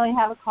didn't really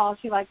have a call.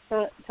 She likes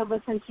to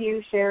listen to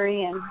you,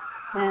 Sherry, and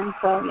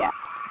so yeah.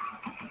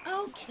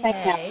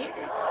 Okay.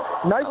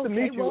 Nice to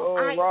meet you,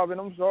 Robin.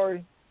 I'm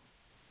sorry.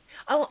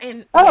 Oh,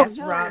 and yes,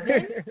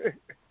 Robin.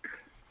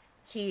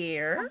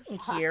 Here,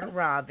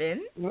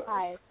 Robin.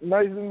 Hi.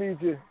 Nice to meet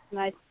you.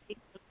 Nice to meet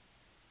you.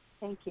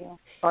 Thank you.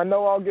 I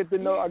know I'll get to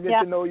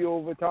know you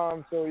over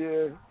time, so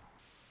yeah.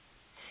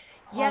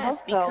 Yes,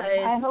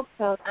 I hope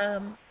so.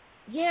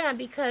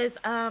 Because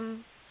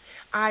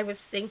I was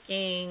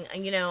thinking,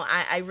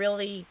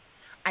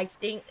 I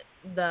think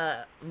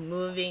the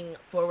moving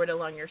forward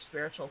along your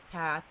spiritual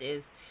path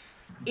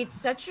it's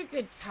such a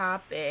good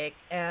topic,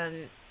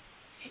 and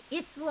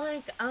it's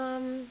like,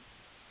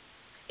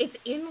 it's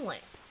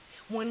endless.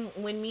 When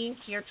me and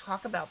Kier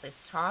talk about this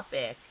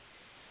topic,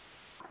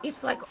 it's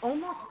like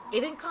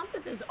it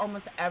encompasses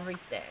almost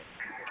everything.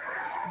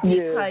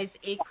 Because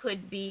it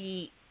could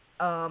be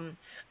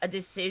a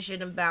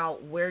decision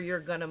about where you're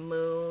going to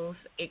move.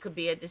 It could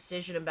be a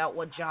decision about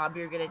what job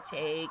you're going to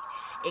take.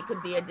 It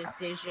could be a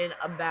decision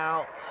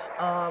about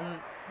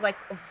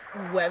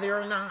whether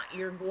or not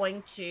you're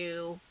going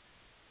to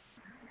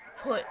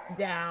put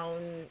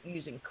down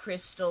using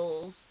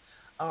crystals,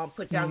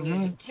 put down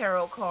using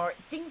tarot cards,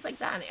 things like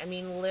that. I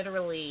mean,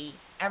 literally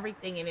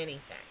everything and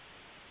anything.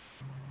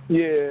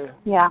 Yeah.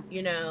 Yeah.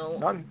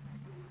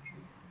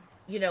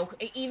 you know,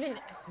 even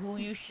who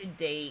you should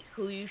date,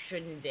 who you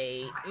shouldn't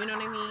date. You know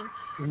what I mean?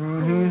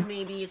 Mm-hmm. Who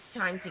maybe it's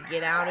time to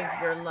get out of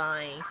your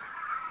life.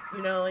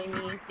 You know what I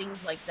mean? Things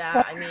like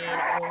that. I mean,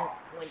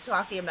 when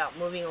talking about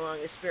moving along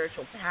the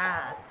spiritual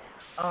path,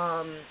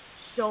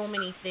 so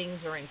many things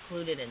are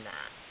included in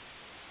that.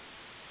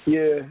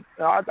 Yeah,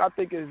 I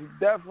think it's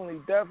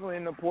definitely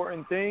an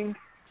important thing.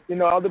 You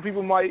know, other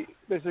people might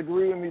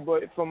disagree with me,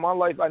 but for my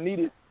life, I need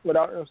it.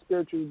 Without a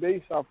spiritual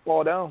base, I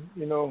fall down.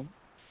 You know,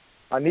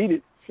 I need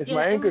it. It's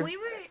my anchor. And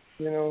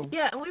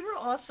we were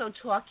also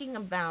talking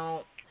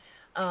about,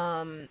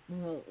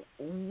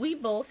 we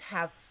both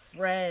have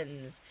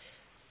friends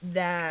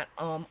that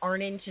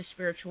aren't into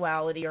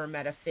spirituality or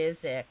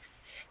metaphysics.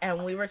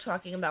 And we were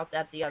talking about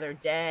that the other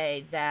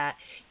day, that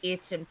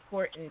it's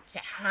important to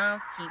have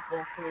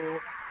people who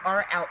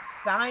are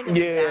outside of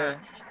that,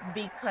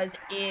 because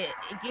it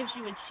gives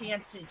you a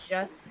chance to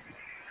just,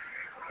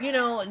 you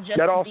know, just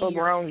that also be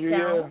grounds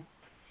yourself.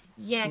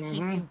 you,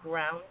 keep you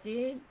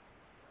grounded.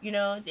 You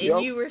know,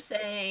 and you were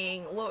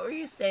saying, what were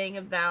you saying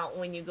about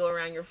when you go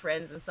around your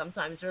friends and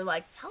sometimes they're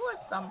like, tell us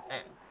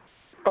something.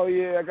 Oh,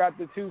 yeah, I got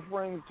the two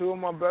of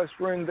my best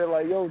friends. They're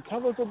like, yo,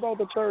 tell us about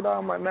the third eye.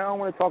 I'm like, man, I don't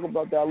want to talk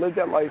about that. I live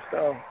that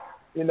lifestyle.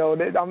 You know,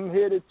 I'm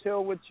here to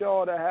chill with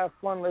y'all, to have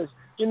fun.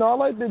 You know, I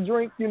like to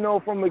drink, you know,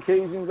 from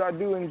occasions. I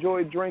do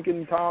enjoy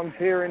drinking times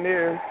here and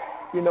there.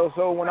 You know,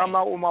 so when I'm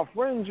out with my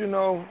friends, you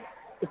know,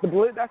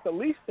 that's the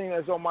least thing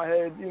that's on my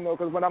head, you know,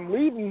 because when I'm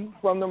leaving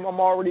from them, I'm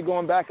already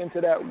going back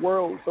into that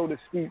world, so to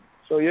speak.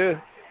 So, yeah.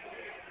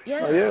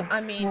 Yeah,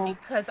 I mean,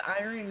 because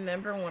I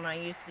remember when I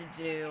used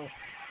to do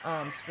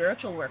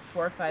spiritual work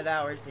 4 or 5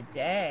 hours a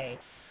day,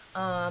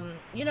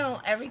 you know,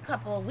 every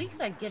couple of weeks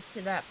I'd get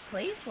to that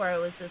place where I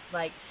was just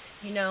like,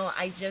 you know,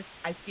 I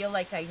feel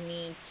like I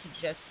need to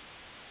just,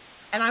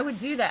 and I would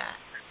do that.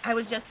 I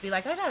would just be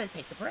like, I gotta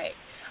take a break.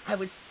 I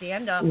would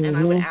stand up and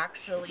I would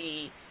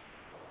actually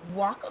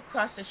walk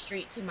across the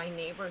street to my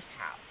neighbor's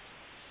house.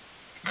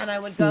 And I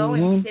would go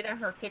and sit at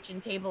her kitchen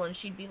table, and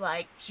she'd be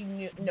like, she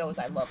knows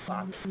I love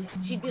coffee.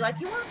 She'd be like,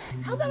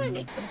 how about I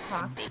make some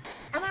coffee?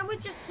 And I would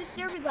just sit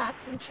there, relax,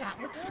 and chat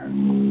with her.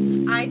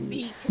 I'd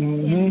be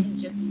content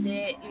to just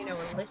sit, you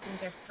know, and listen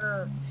to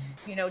her,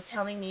 you know,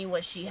 telling me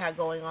what she had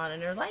going on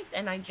in her life.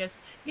 And I just,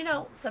 you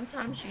know,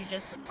 sometimes you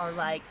just are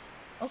like,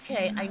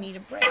 okay, I need a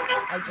break.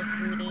 I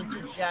just need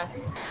to just,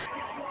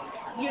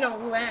 you know,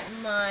 let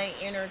my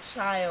inner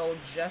child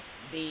just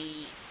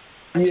be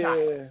a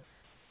child.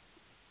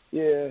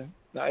 Yeah,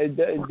 no, it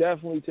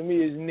definitely, to me,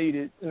 is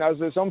needed. And I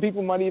said, some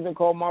people might even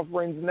call my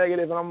friends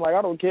negative, and I'm like,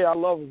 I don't care. I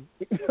love them.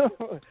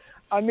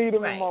 I need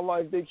them in my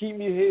life. They keep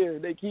me here.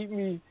 They keep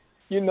me,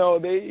 you know,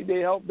 they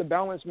help to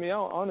balance me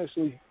out,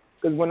 honestly.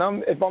 Because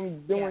if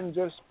I'm doing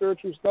just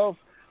spiritual stuff,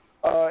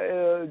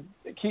 it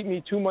keep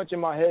me too much in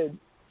my head,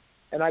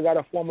 and I got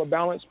to form a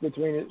balance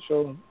between it.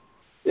 So,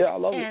 yeah, I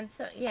love it.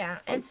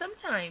 And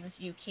sometimes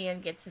you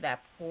can get to that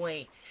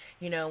point,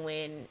 you know,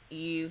 when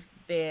you've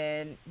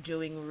been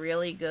doing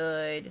really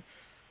good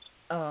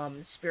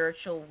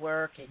spiritual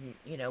work and,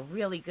 you know,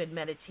 really good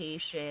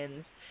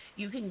meditations,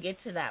 you can get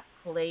to that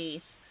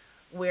place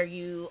where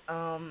you're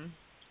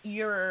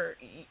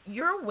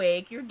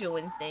awake, you're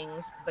doing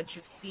things, but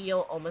you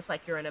feel almost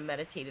like you're in a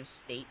meditative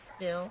state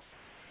still.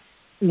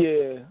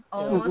 Yeah.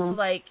 Almost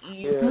like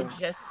you could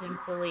just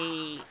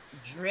simply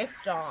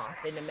drift off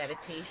into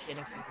meditation if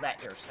you let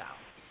yourself.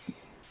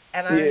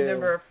 And I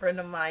remember a friend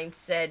of mine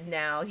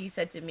he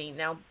said to me,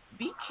 now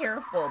be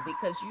careful,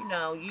 because, you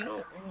know, you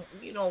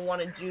don't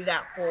want to do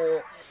that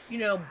whole, you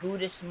know,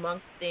 Buddhist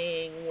monk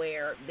thing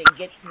where they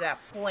get to that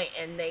point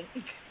and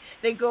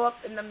they go up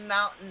in the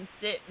mountain,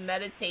 sit,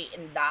 meditate,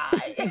 and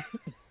die.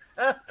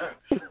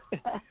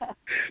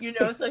 You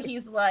know, so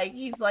he's like,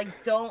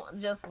 don't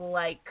just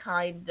like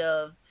kind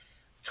of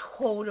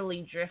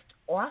totally drift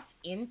off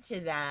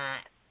into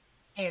that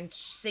and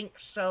sink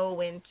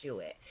so into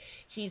it.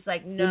 He's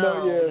like,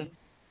 no, you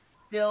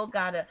still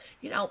gotta,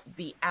 you know,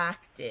 be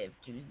active,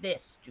 do this,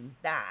 do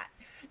that,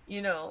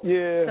 you know.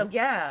 Yeah. So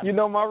You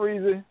know my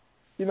reason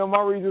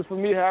for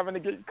me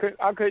having to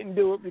I couldn't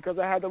do it because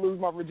I had to lose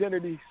my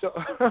virginity. So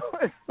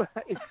it's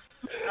like,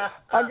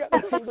 I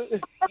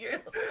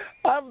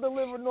have to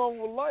live a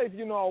normal life.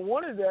 You know, I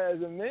wanted that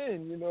as a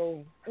man, you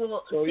know.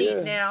 Well, so,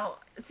 now,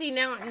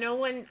 no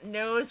one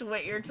knows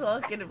what you're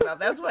talking about.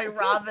 That's why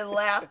Robin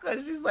laughed, because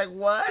she's like,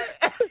 what?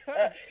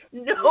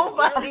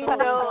 Nobody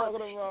knows.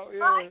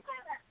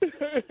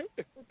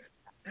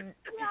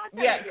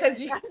 Because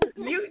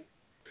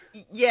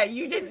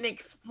you didn't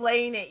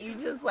explain it. You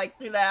just like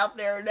threw that out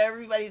there, and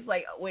everybody's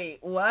like, wait,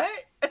 what?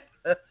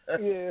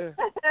 Yeah.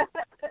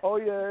 Oh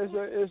yeah,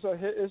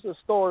 it's a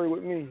story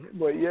with me.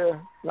 But yeah,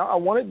 no, I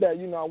wanted that.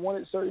 You know, I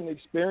wanted certain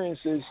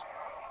experiences,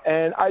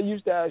 and I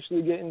used to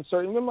actually get in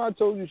certain. Remember I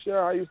told you,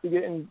 Cher, I used to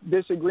get in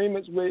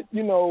disagreements with,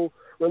 you know,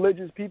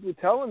 religious people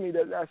telling me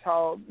that that's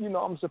how, you know,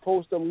 I'm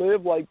supposed to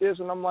live like this,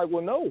 and I'm like,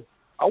 well, no,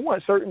 I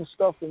want certain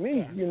stuff for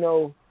me, you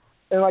know.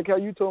 And like how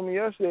you told me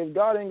yesterday, if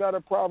God ain't got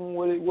a problem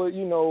with it, well,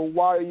 you know,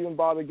 why are you even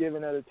bother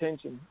giving that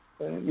attention?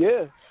 And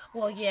yeah.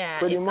 Well, yeah,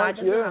 Pretty if much,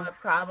 God doesn't yeah. have a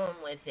problem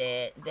with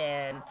it,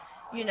 then,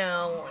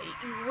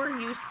 we're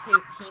used to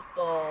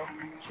people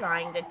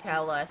trying to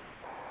tell us,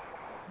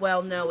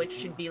 well, no, it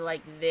should be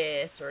like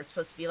this, or it's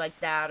supposed to be like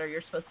that, or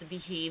you're supposed to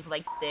behave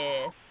like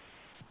this.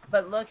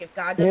 But look, if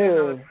God doesn't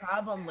have a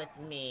problem with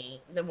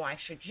me, then why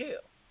should you?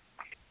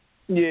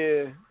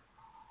 Yeah.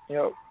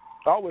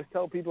 I always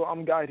tell people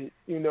I'm guided,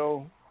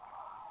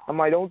 I'm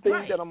like, don't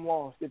think that I'm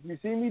lost. If you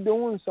see me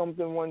doing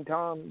something one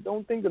time,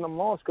 don't think that I'm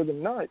lost, because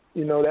I'm not.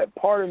 That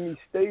part of me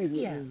stays with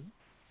me.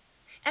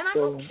 And I'm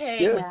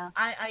okay with,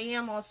 I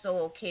am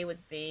also okay with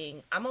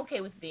I'm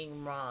okay with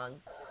being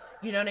wrong.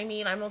 You know what I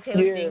mean? I'm okay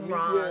with being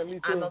wrong. Me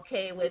too. I'm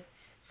okay with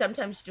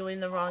sometimes doing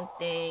the wrong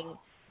thing,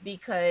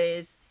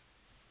 because,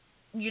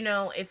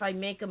 if I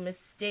make a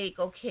mistake,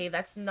 okay,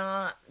 that's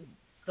not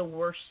the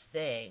worst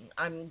thing.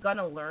 I'm going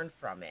to learn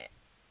from it.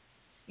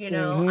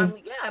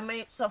 I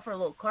might suffer a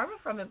little karma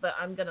from it, but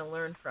I'm going to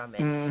learn from it.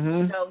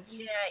 So,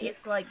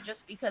 it's like, just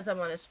because I'm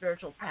on a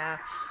spiritual path,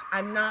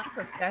 I'm not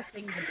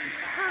professing to be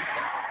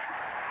perfect.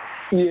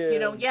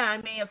 I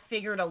may have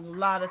figured a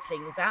lot of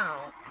things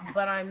out,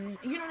 but I'm,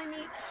 you know what I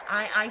mean?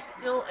 I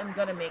still am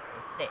going to make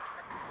mistakes.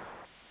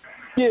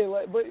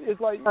 Yeah, but it's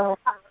like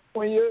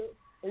when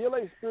you're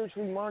like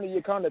spiritually minded,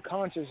 you're kind of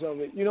conscious of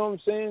it. You know what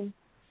I'm saying?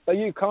 Like,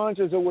 you're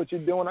conscious of what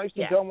you're doing. I used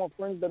to tell my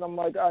friends that I'm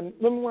like, I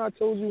remember when I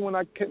told you when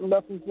I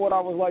left from Fort, I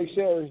was like,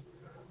 Sherry,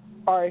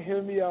 all right,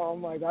 hear me out.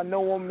 I'm like, I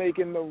know I'm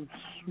making the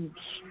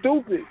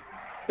stupid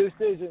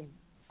decision.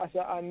 I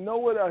said, I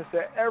know it. I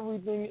said,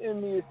 everything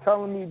in me is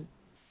telling me,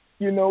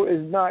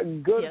 is not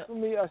good for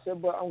me. I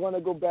said, but I'm going to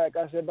go back.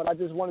 I said, but I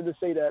just wanted to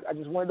say that. I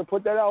just wanted to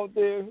put that out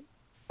there.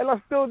 And I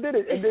still did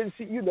it. And then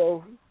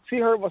she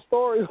heard my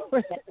story.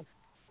 And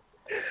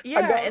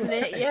then, and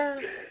then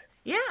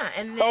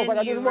but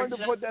I just wanted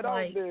to put that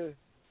out there.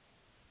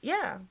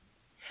 Yeah.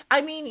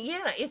 I mean,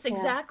 it's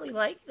exactly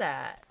like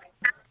that.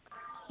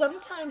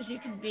 Sometimes you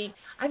can be,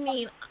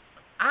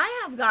 I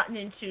have gotten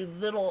into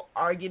little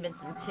arguments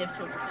and tiffs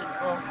with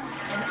people,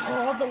 and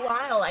all the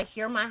while I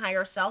hear my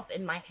higher self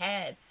in my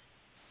head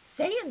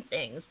saying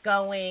things,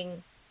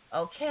 going,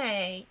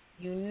 okay,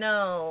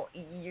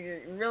 you're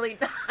really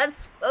not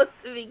supposed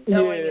to be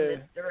going in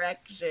this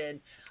direction.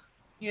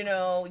 You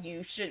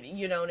should,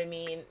 you know what I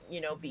mean?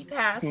 Be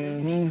passive,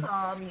 be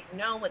calm. You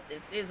know what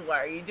this is. Why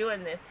are you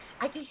doing this?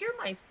 I can hear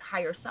my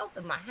higher self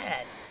in my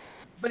head.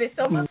 But it's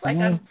almost like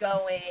I'm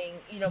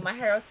going, my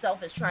higher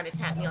self is trying to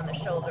tap me on the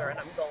shoulder, and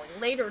I'm going,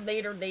 later,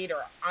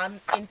 I'm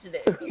into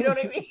this. You know what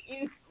I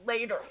mean?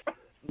 Later.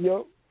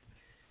 Yep.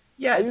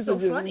 Yeah, it's so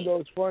funny.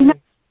 It's funny.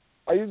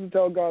 I used to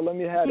tell God, let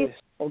me have this,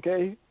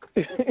 okay?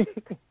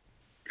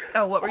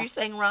 Oh, what were you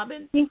saying,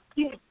 Robin?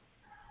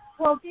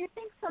 Well, do you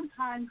think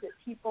sometimes that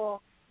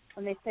people,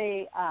 when they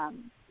say,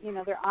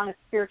 they're on a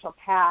spiritual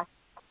path,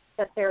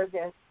 that they're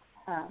this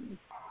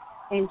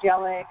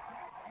angelic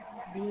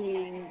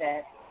being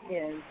that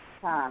is,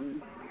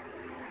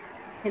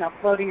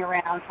 floating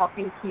around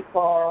helping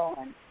people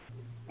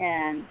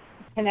and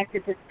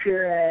connected to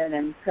spirit,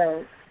 and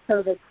so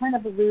they kind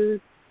of lose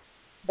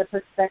the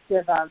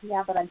perspective of,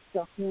 but I'm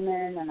still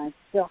human and I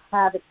still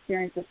have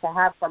experiences to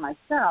have for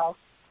myself.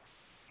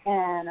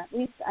 And at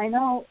least I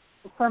know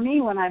for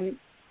me, when I'm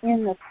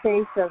in the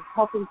space of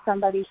helping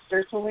somebody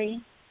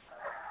spiritually,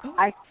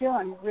 I feel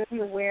I'm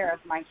really aware of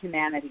my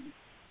humanity.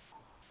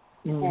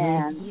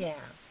 And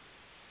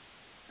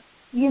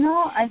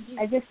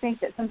I just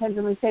think that sometimes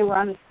when we say we're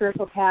on a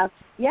spiritual path,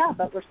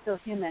 but we're still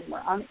human.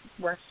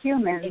 We're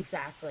human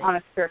on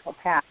a spiritual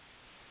path.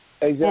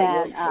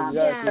 Exactly.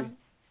 And,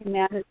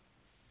 humanity.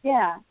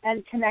 Yeah,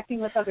 and connecting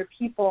with other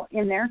people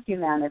in their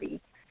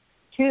humanity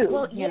too.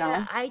 Well,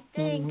 I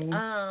think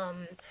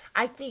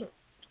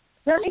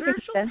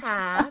spiritual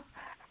path.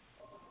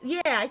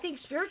 I think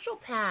spiritual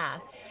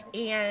path,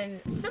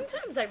 and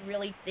sometimes I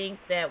really think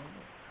that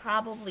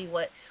probably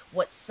what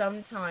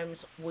sometimes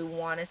we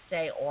want to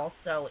say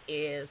also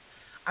is,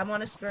 I'm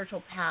on a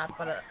spiritual path,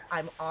 but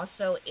I'm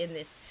also in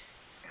this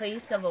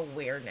place of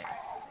awareness.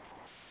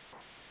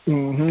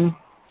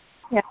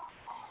 Yeah.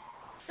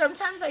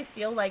 Sometimes I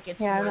feel like it's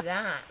more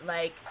that,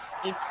 like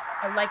it's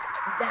like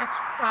that's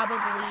probably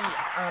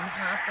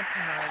half the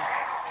time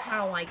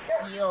how I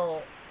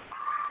feel,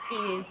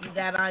 is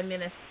that I'm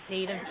in a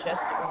state of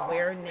just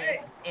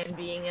awareness and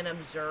being an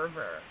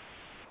observer.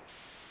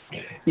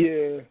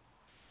 Yeah,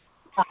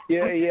 I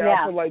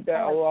feel like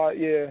that a lot.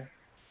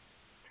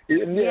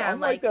 I'm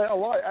like that a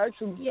lot,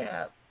 actually.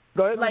 Yeah.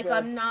 Go ahead. Like,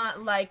 I'm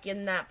not like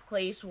in that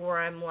place where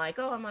I'm like,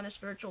 oh, I'm on a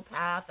spiritual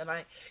path and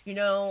I've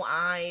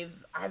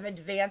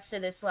advanced to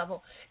this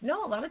level.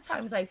 No, a lot of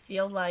times I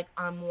feel like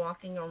I'm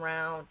walking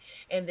around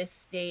in this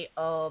state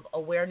of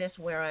awareness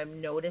where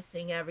I'm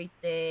noticing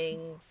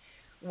everything,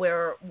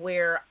 where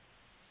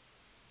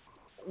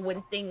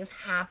when things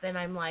happen,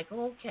 I'm like,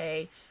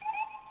 okay,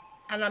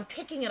 and I'm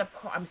picking it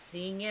apart. I'm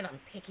seeing it. I'm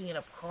picking it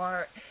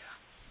apart.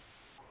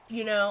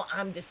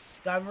 I'm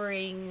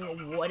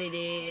discovering what it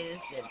is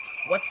and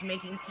what's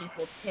making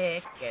people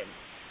tick, and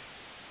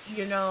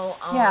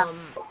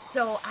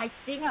so I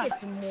think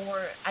it's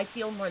more. I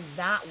feel more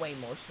that way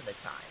most of the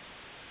time.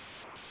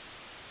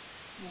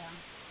 Yeah.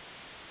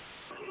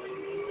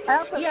 I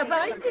also yeah, think but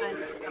I sometimes,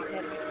 think,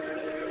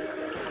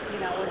 you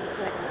know,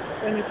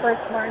 when you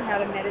first learn how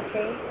to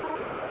meditate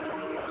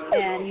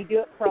and you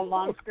do it for a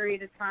long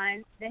period of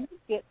time, then you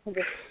get to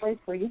this place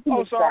where you can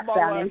just drop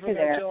down into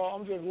there. Y'all.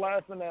 I'm just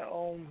laughing at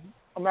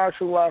I'm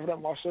actually laughing at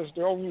my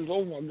sister. Oh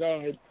my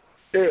God,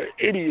 they're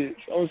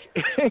idiots.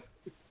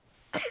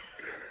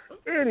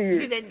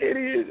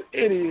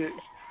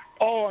 Idiots.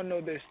 Oh, I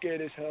know they're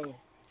scared as hell.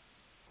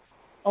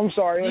 I'm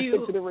sorry. Let's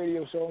stick to the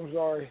radio show. I'm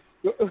sorry.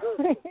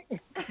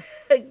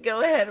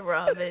 Go ahead,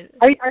 Robin.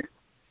 Are you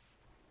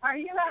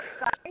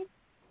outside?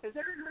 Is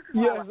there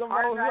yes, I'm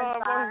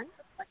outside.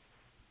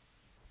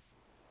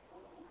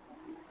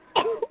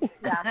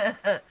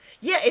 Yeah.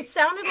 Yeah, it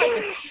sounded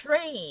like a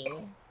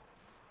train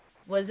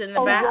was in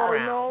the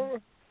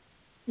background.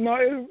 No,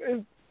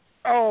 it's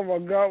oh my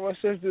God, my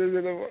sister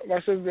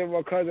and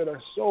my cousin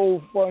are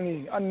so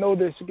funny. I know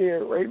they're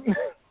scared right now.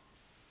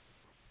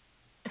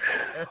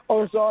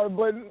 I'm sorry,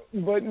 but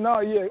no,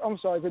 yeah, I'm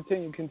sorry.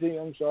 Continue.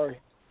 I'm sorry.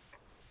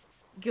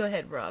 Go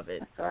ahead, Robin.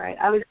 That's all right.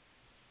 I was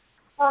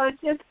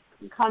just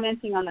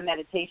commenting on the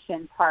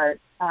meditation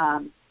part.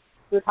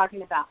 We were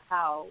talking about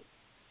how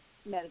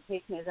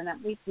meditation is, and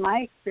at least my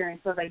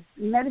experience was I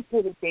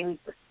meditated daily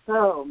for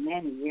so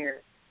many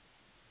years.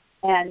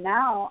 And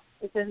now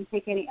it doesn't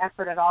take any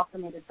effort at all for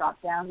me to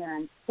drop down there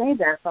and stay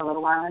there for a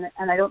little while,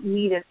 and I don't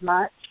need as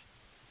much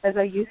as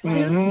I used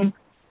to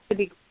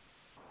be.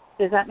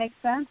 Does that make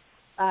sense?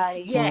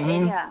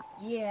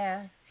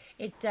 Yeah,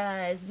 it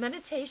does.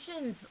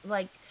 Meditation's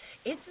like,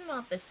 it's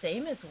not the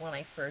same as when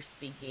I first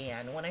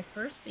began. When I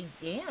first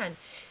began,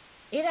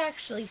 it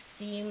actually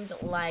seemed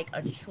like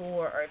a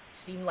chore, or it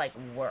seemed like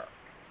work.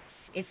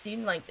 It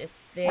seemed like this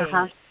thing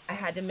I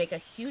had to make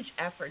a huge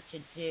effort to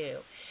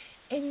do.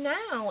 And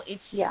now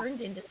it's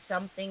turned into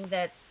something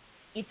that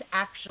it's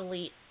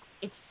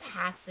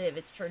passive.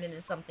 It's turned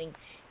into something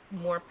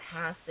more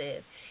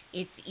passive.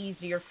 It's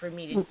easier for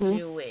me to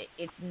do it.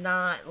 It's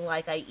not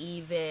like I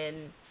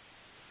even,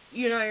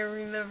 I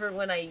remember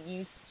when I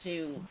used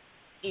to,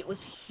 it was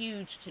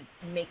huge to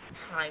make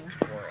time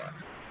for it,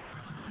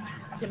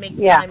 to make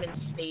time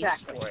and space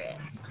for it.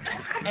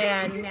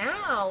 And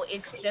now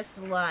it's just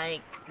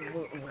like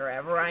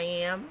wherever I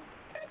am,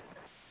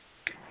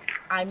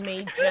 I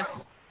may just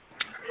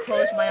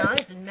close my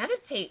eyes and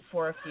meditate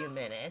for a few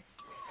minutes.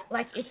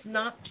 Like, it's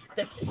not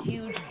the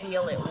huge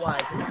deal it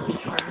was.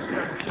 It's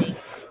become something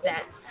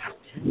that's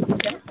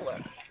simpler,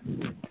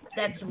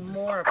 that's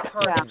more a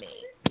part of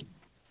me.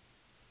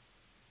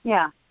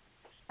 Yeah,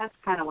 that's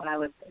kind of what I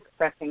was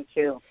expressing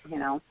too,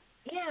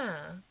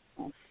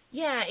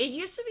 Yeah, it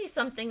used to be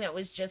something that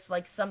was just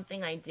like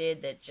something I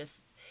did that just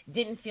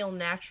didn't feel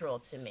natural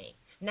to me.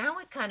 Now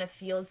it kind of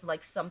feels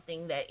like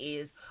something that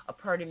is a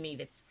part of me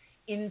that's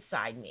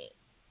inside me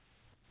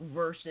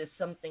versus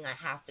something I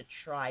have to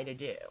try to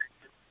do.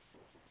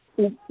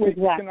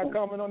 Can I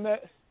comment on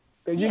that?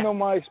 Because you know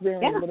my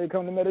experience when it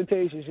comes to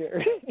meditation,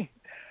 Sherry.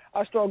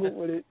 I struggled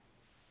with it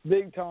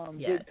big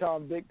time.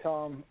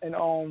 And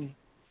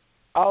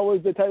I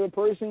was the type of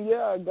person,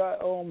 I got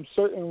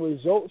certain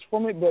results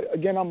from it, but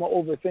again, I'm an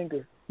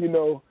overthinker,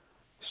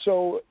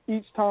 So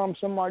each time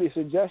somebody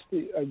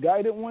suggested a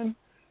guided one,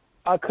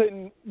 I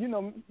couldn't,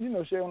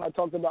 Sherry, when I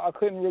talked about, I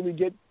couldn't really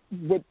get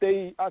what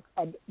their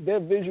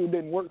visual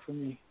didn't work for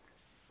me.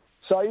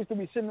 So I used to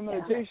be sitting in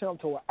meditation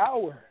up to an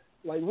hour,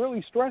 like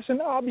really stressing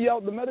out. I'll be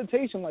out the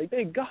meditation like,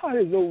 thank God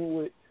it's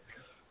over with.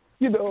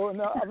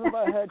 And I remember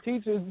I had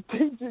teachers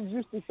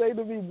used to say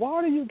to me,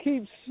 why do you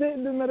keep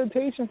sitting in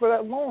meditation for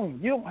that long?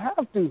 You don't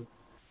have to.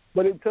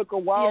 But it took a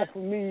while for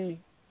me.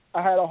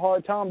 I had a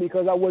hard time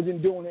because I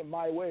wasn't doing it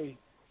my way.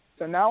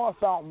 So now I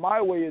found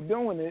my way of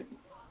doing it,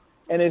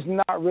 and it's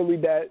not really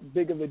that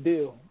big of a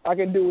deal. I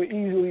can do it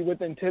easily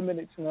within 10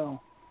 minutes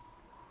now.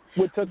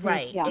 What took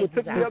me up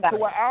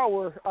to an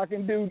hour, I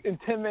can do in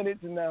 10 minutes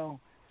now.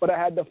 But I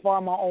had to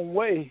find my own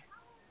way,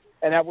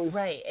 and that was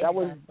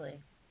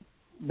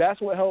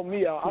that's what helped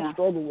me out. I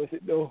struggle with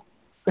it though.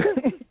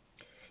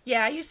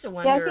 I used to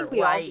wonder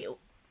why.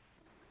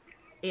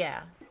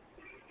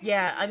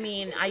 I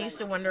mean, I used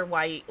to wonder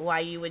why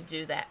you would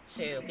do that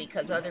too,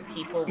 because other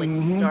people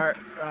would start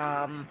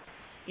from,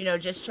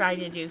 just trying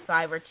to do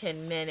 5 or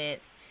 10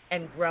 minutes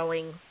and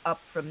growing up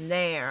from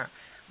there.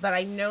 But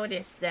I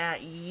noticed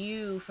that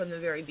you, from the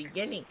very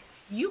beginning,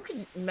 you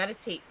can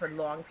meditate for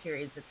long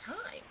periods of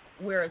time,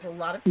 whereas a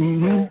lot of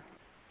people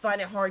find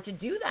it hard to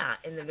do that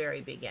in the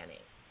very beginning.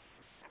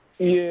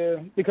 Yeah,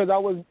 because I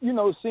was,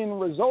 seeing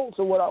results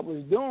of what I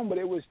was doing, but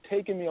it was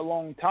taking me a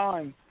long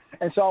time.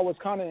 And so I was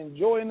kind of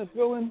enjoying the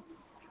feeling,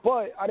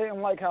 but I didn't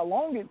like how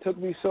long it took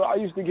me, so I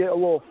used to get a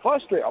little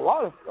frustrated.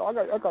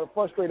 I got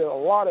frustrated a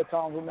lot of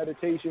times with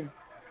meditation,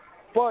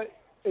 but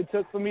it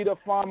took for me to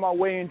find my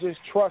way and just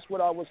trust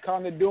what I was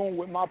kind of doing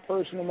with my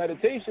personal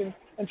meditation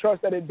and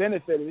trust that it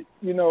benefited.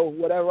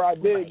 Whatever I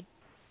did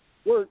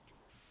worked.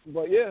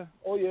 But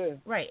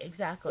right,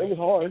 exactly. It was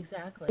hard.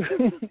 Exactly.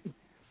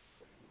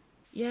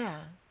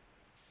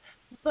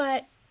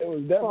 But it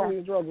was definitely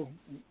a struggle.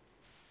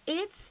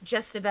 It's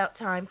just about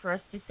time for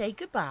us to say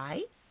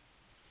goodbye.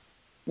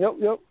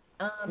 Yep.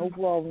 No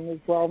problem.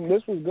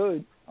 This was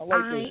good. I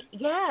like this.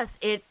 Yes,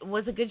 it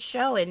was a good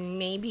show, and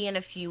maybe in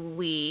a few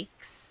weeks,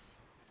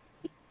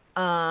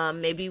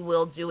 maybe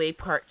we'll do a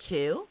part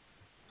 2.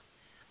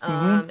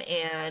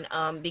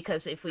 And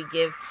because if we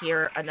give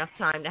Kier enough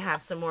time to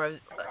have some more of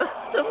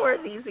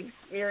these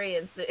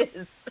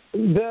experiences.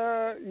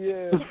 Yeah.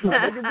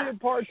 It could be a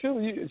part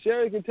 2.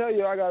 Sherry can tell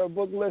you I got a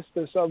book list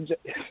of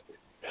subjects.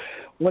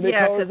 When it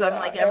comes to I'm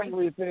like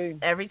everything.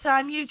 Every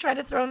time you try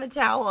to throw in the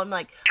towel, I'm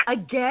like,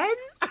 again?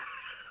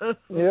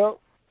 Yep.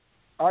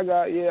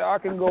 I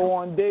can go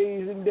on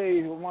days and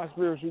days with my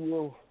spiritual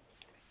growth.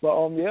 But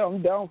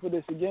I'm down for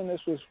this again. This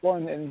was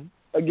fun, and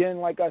again,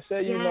 like I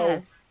said,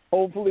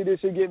 hopefully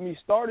this will get me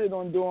started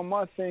on doing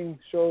my thing.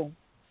 So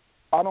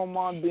I don't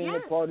mind being a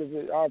part of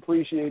it. I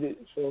appreciate it.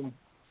 So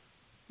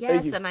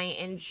yes, and I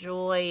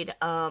enjoyed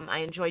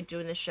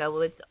doing the show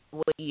with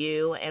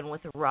you and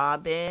with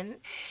Robin.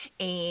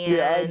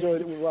 And I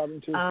enjoyed it with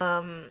Robin too.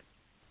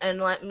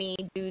 And let me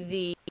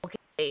do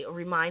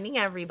reminding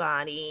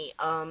everybody,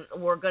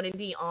 we're going to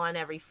be on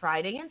every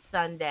Friday and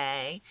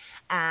Sunday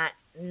at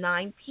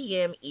 9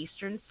 p.m.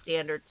 Eastern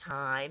Standard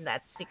Time.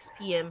 That's 6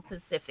 p.m.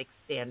 Pacific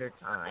Standard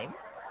Time.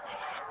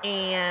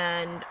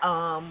 And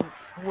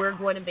we're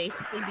going to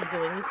basically be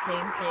doing the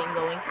same thing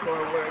going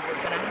forward.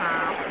 We're going to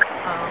have a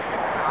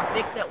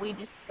topic that we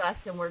discuss,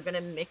 and we're going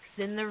to mix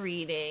in the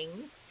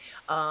readings,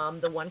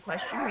 the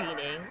one-question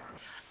reading.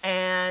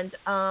 And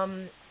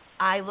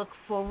I look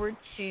forward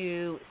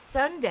to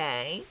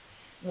Sunday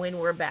when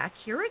we're back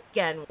here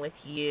again with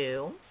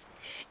you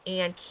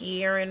and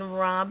Kier and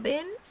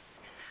Robin.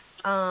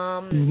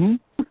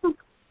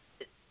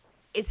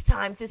 It's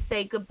time to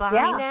say goodbye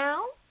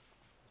now.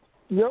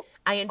 Yep.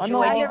 I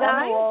enjoyed you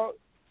guys.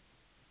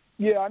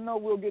 I know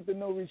we'll get to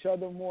know each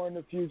other more in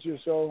the future,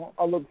 so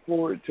I look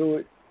forward to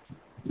it.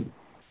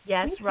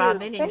 Yes, Thank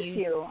Robin, you. and Thank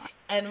you.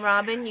 And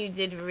Robin, you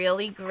did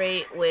really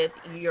great with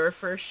your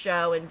first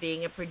show and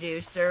being a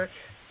producer.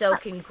 So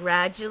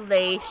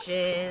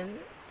congratulations.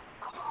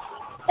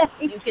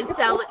 You can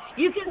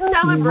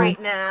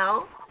celebrate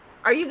now.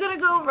 Are you gonna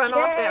go run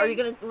off? Are you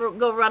gonna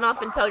go run off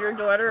and tell your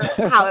daughter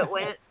how it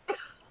went?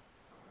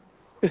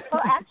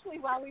 Well, actually,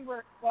 while you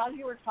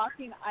were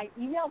talking, I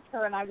emailed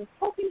her and I was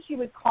hoping she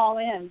would call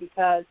in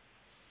because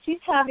she's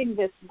having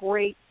this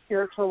great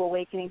spiritual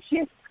awakening. She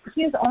is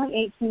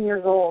only 18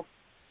 years old,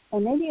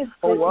 and maybe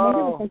maybe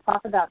we can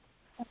talk about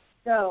the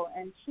show.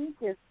 And she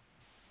just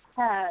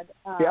had.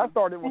 I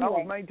started when I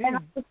was 19. And I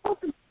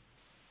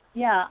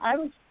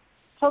was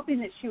hoping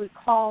that she would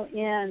call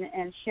in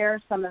and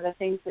share some of the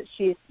things that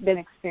she's been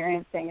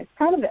experiencing. It's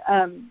kind of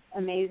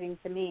amazing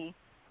to me.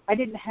 I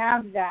didn't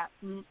have that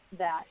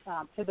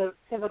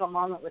pivotal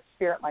moment with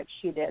Spirit like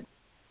she did.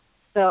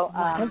 So,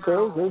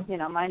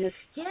 mine is...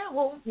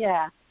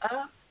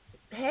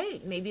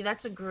 Hey, maybe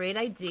that's a great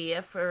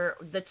idea for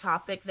the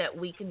topic that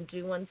we can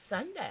do on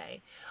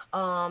Sunday.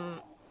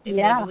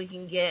 Maybe we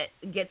can get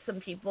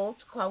some people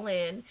to call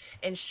in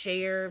and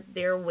share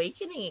their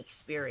awakening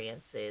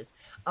experiences.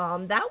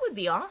 That would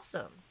be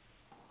awesome.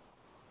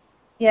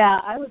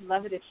 Yeah, I would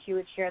love it if she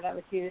would share that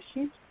with you.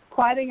 She's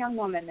quite a young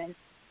woman,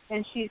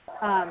 and she's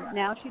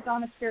now she's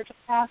on a spiritual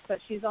path, but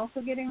she's also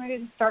getting ready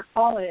to start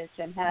college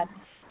and had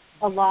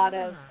a lot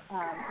of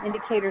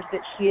indicators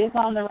that she is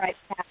on the right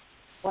path.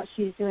 What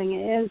she's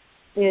doing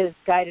is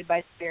guided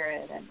by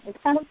Spirit, and it's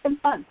kind of been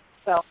fun.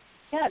 So,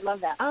 I'd love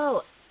that.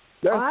 Oh,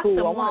 that's awesome.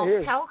 Cool. Well,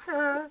 tell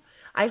her.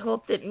 I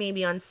hope that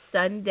maybe on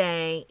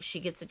Sunday she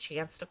gets a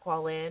chance to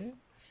call in.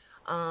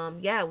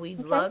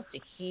 We'd love to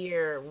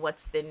hear what's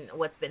been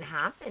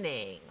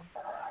happening.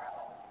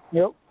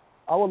 Yep,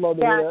 I would love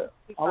to hear that.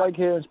 I like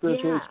hearing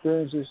spiritual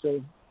experiences.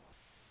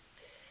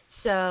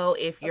 So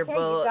if you're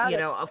both,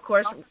 of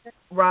course,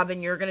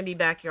 Robin, you're going to be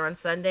back here on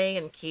Sunday,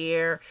 and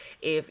Kier,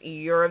 if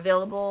you're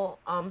available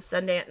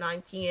Sunday at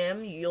 9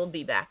 p.m., you'll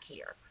be back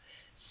here.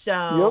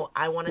 So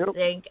I want to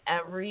thank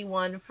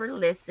everyone for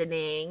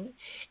listening,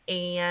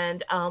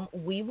 and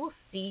we will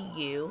see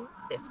you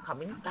this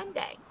coming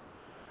Sunday.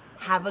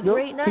 Have a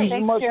great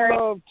night. Much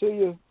love to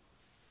you.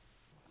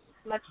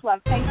 Much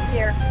love. Thanks,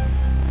 dear.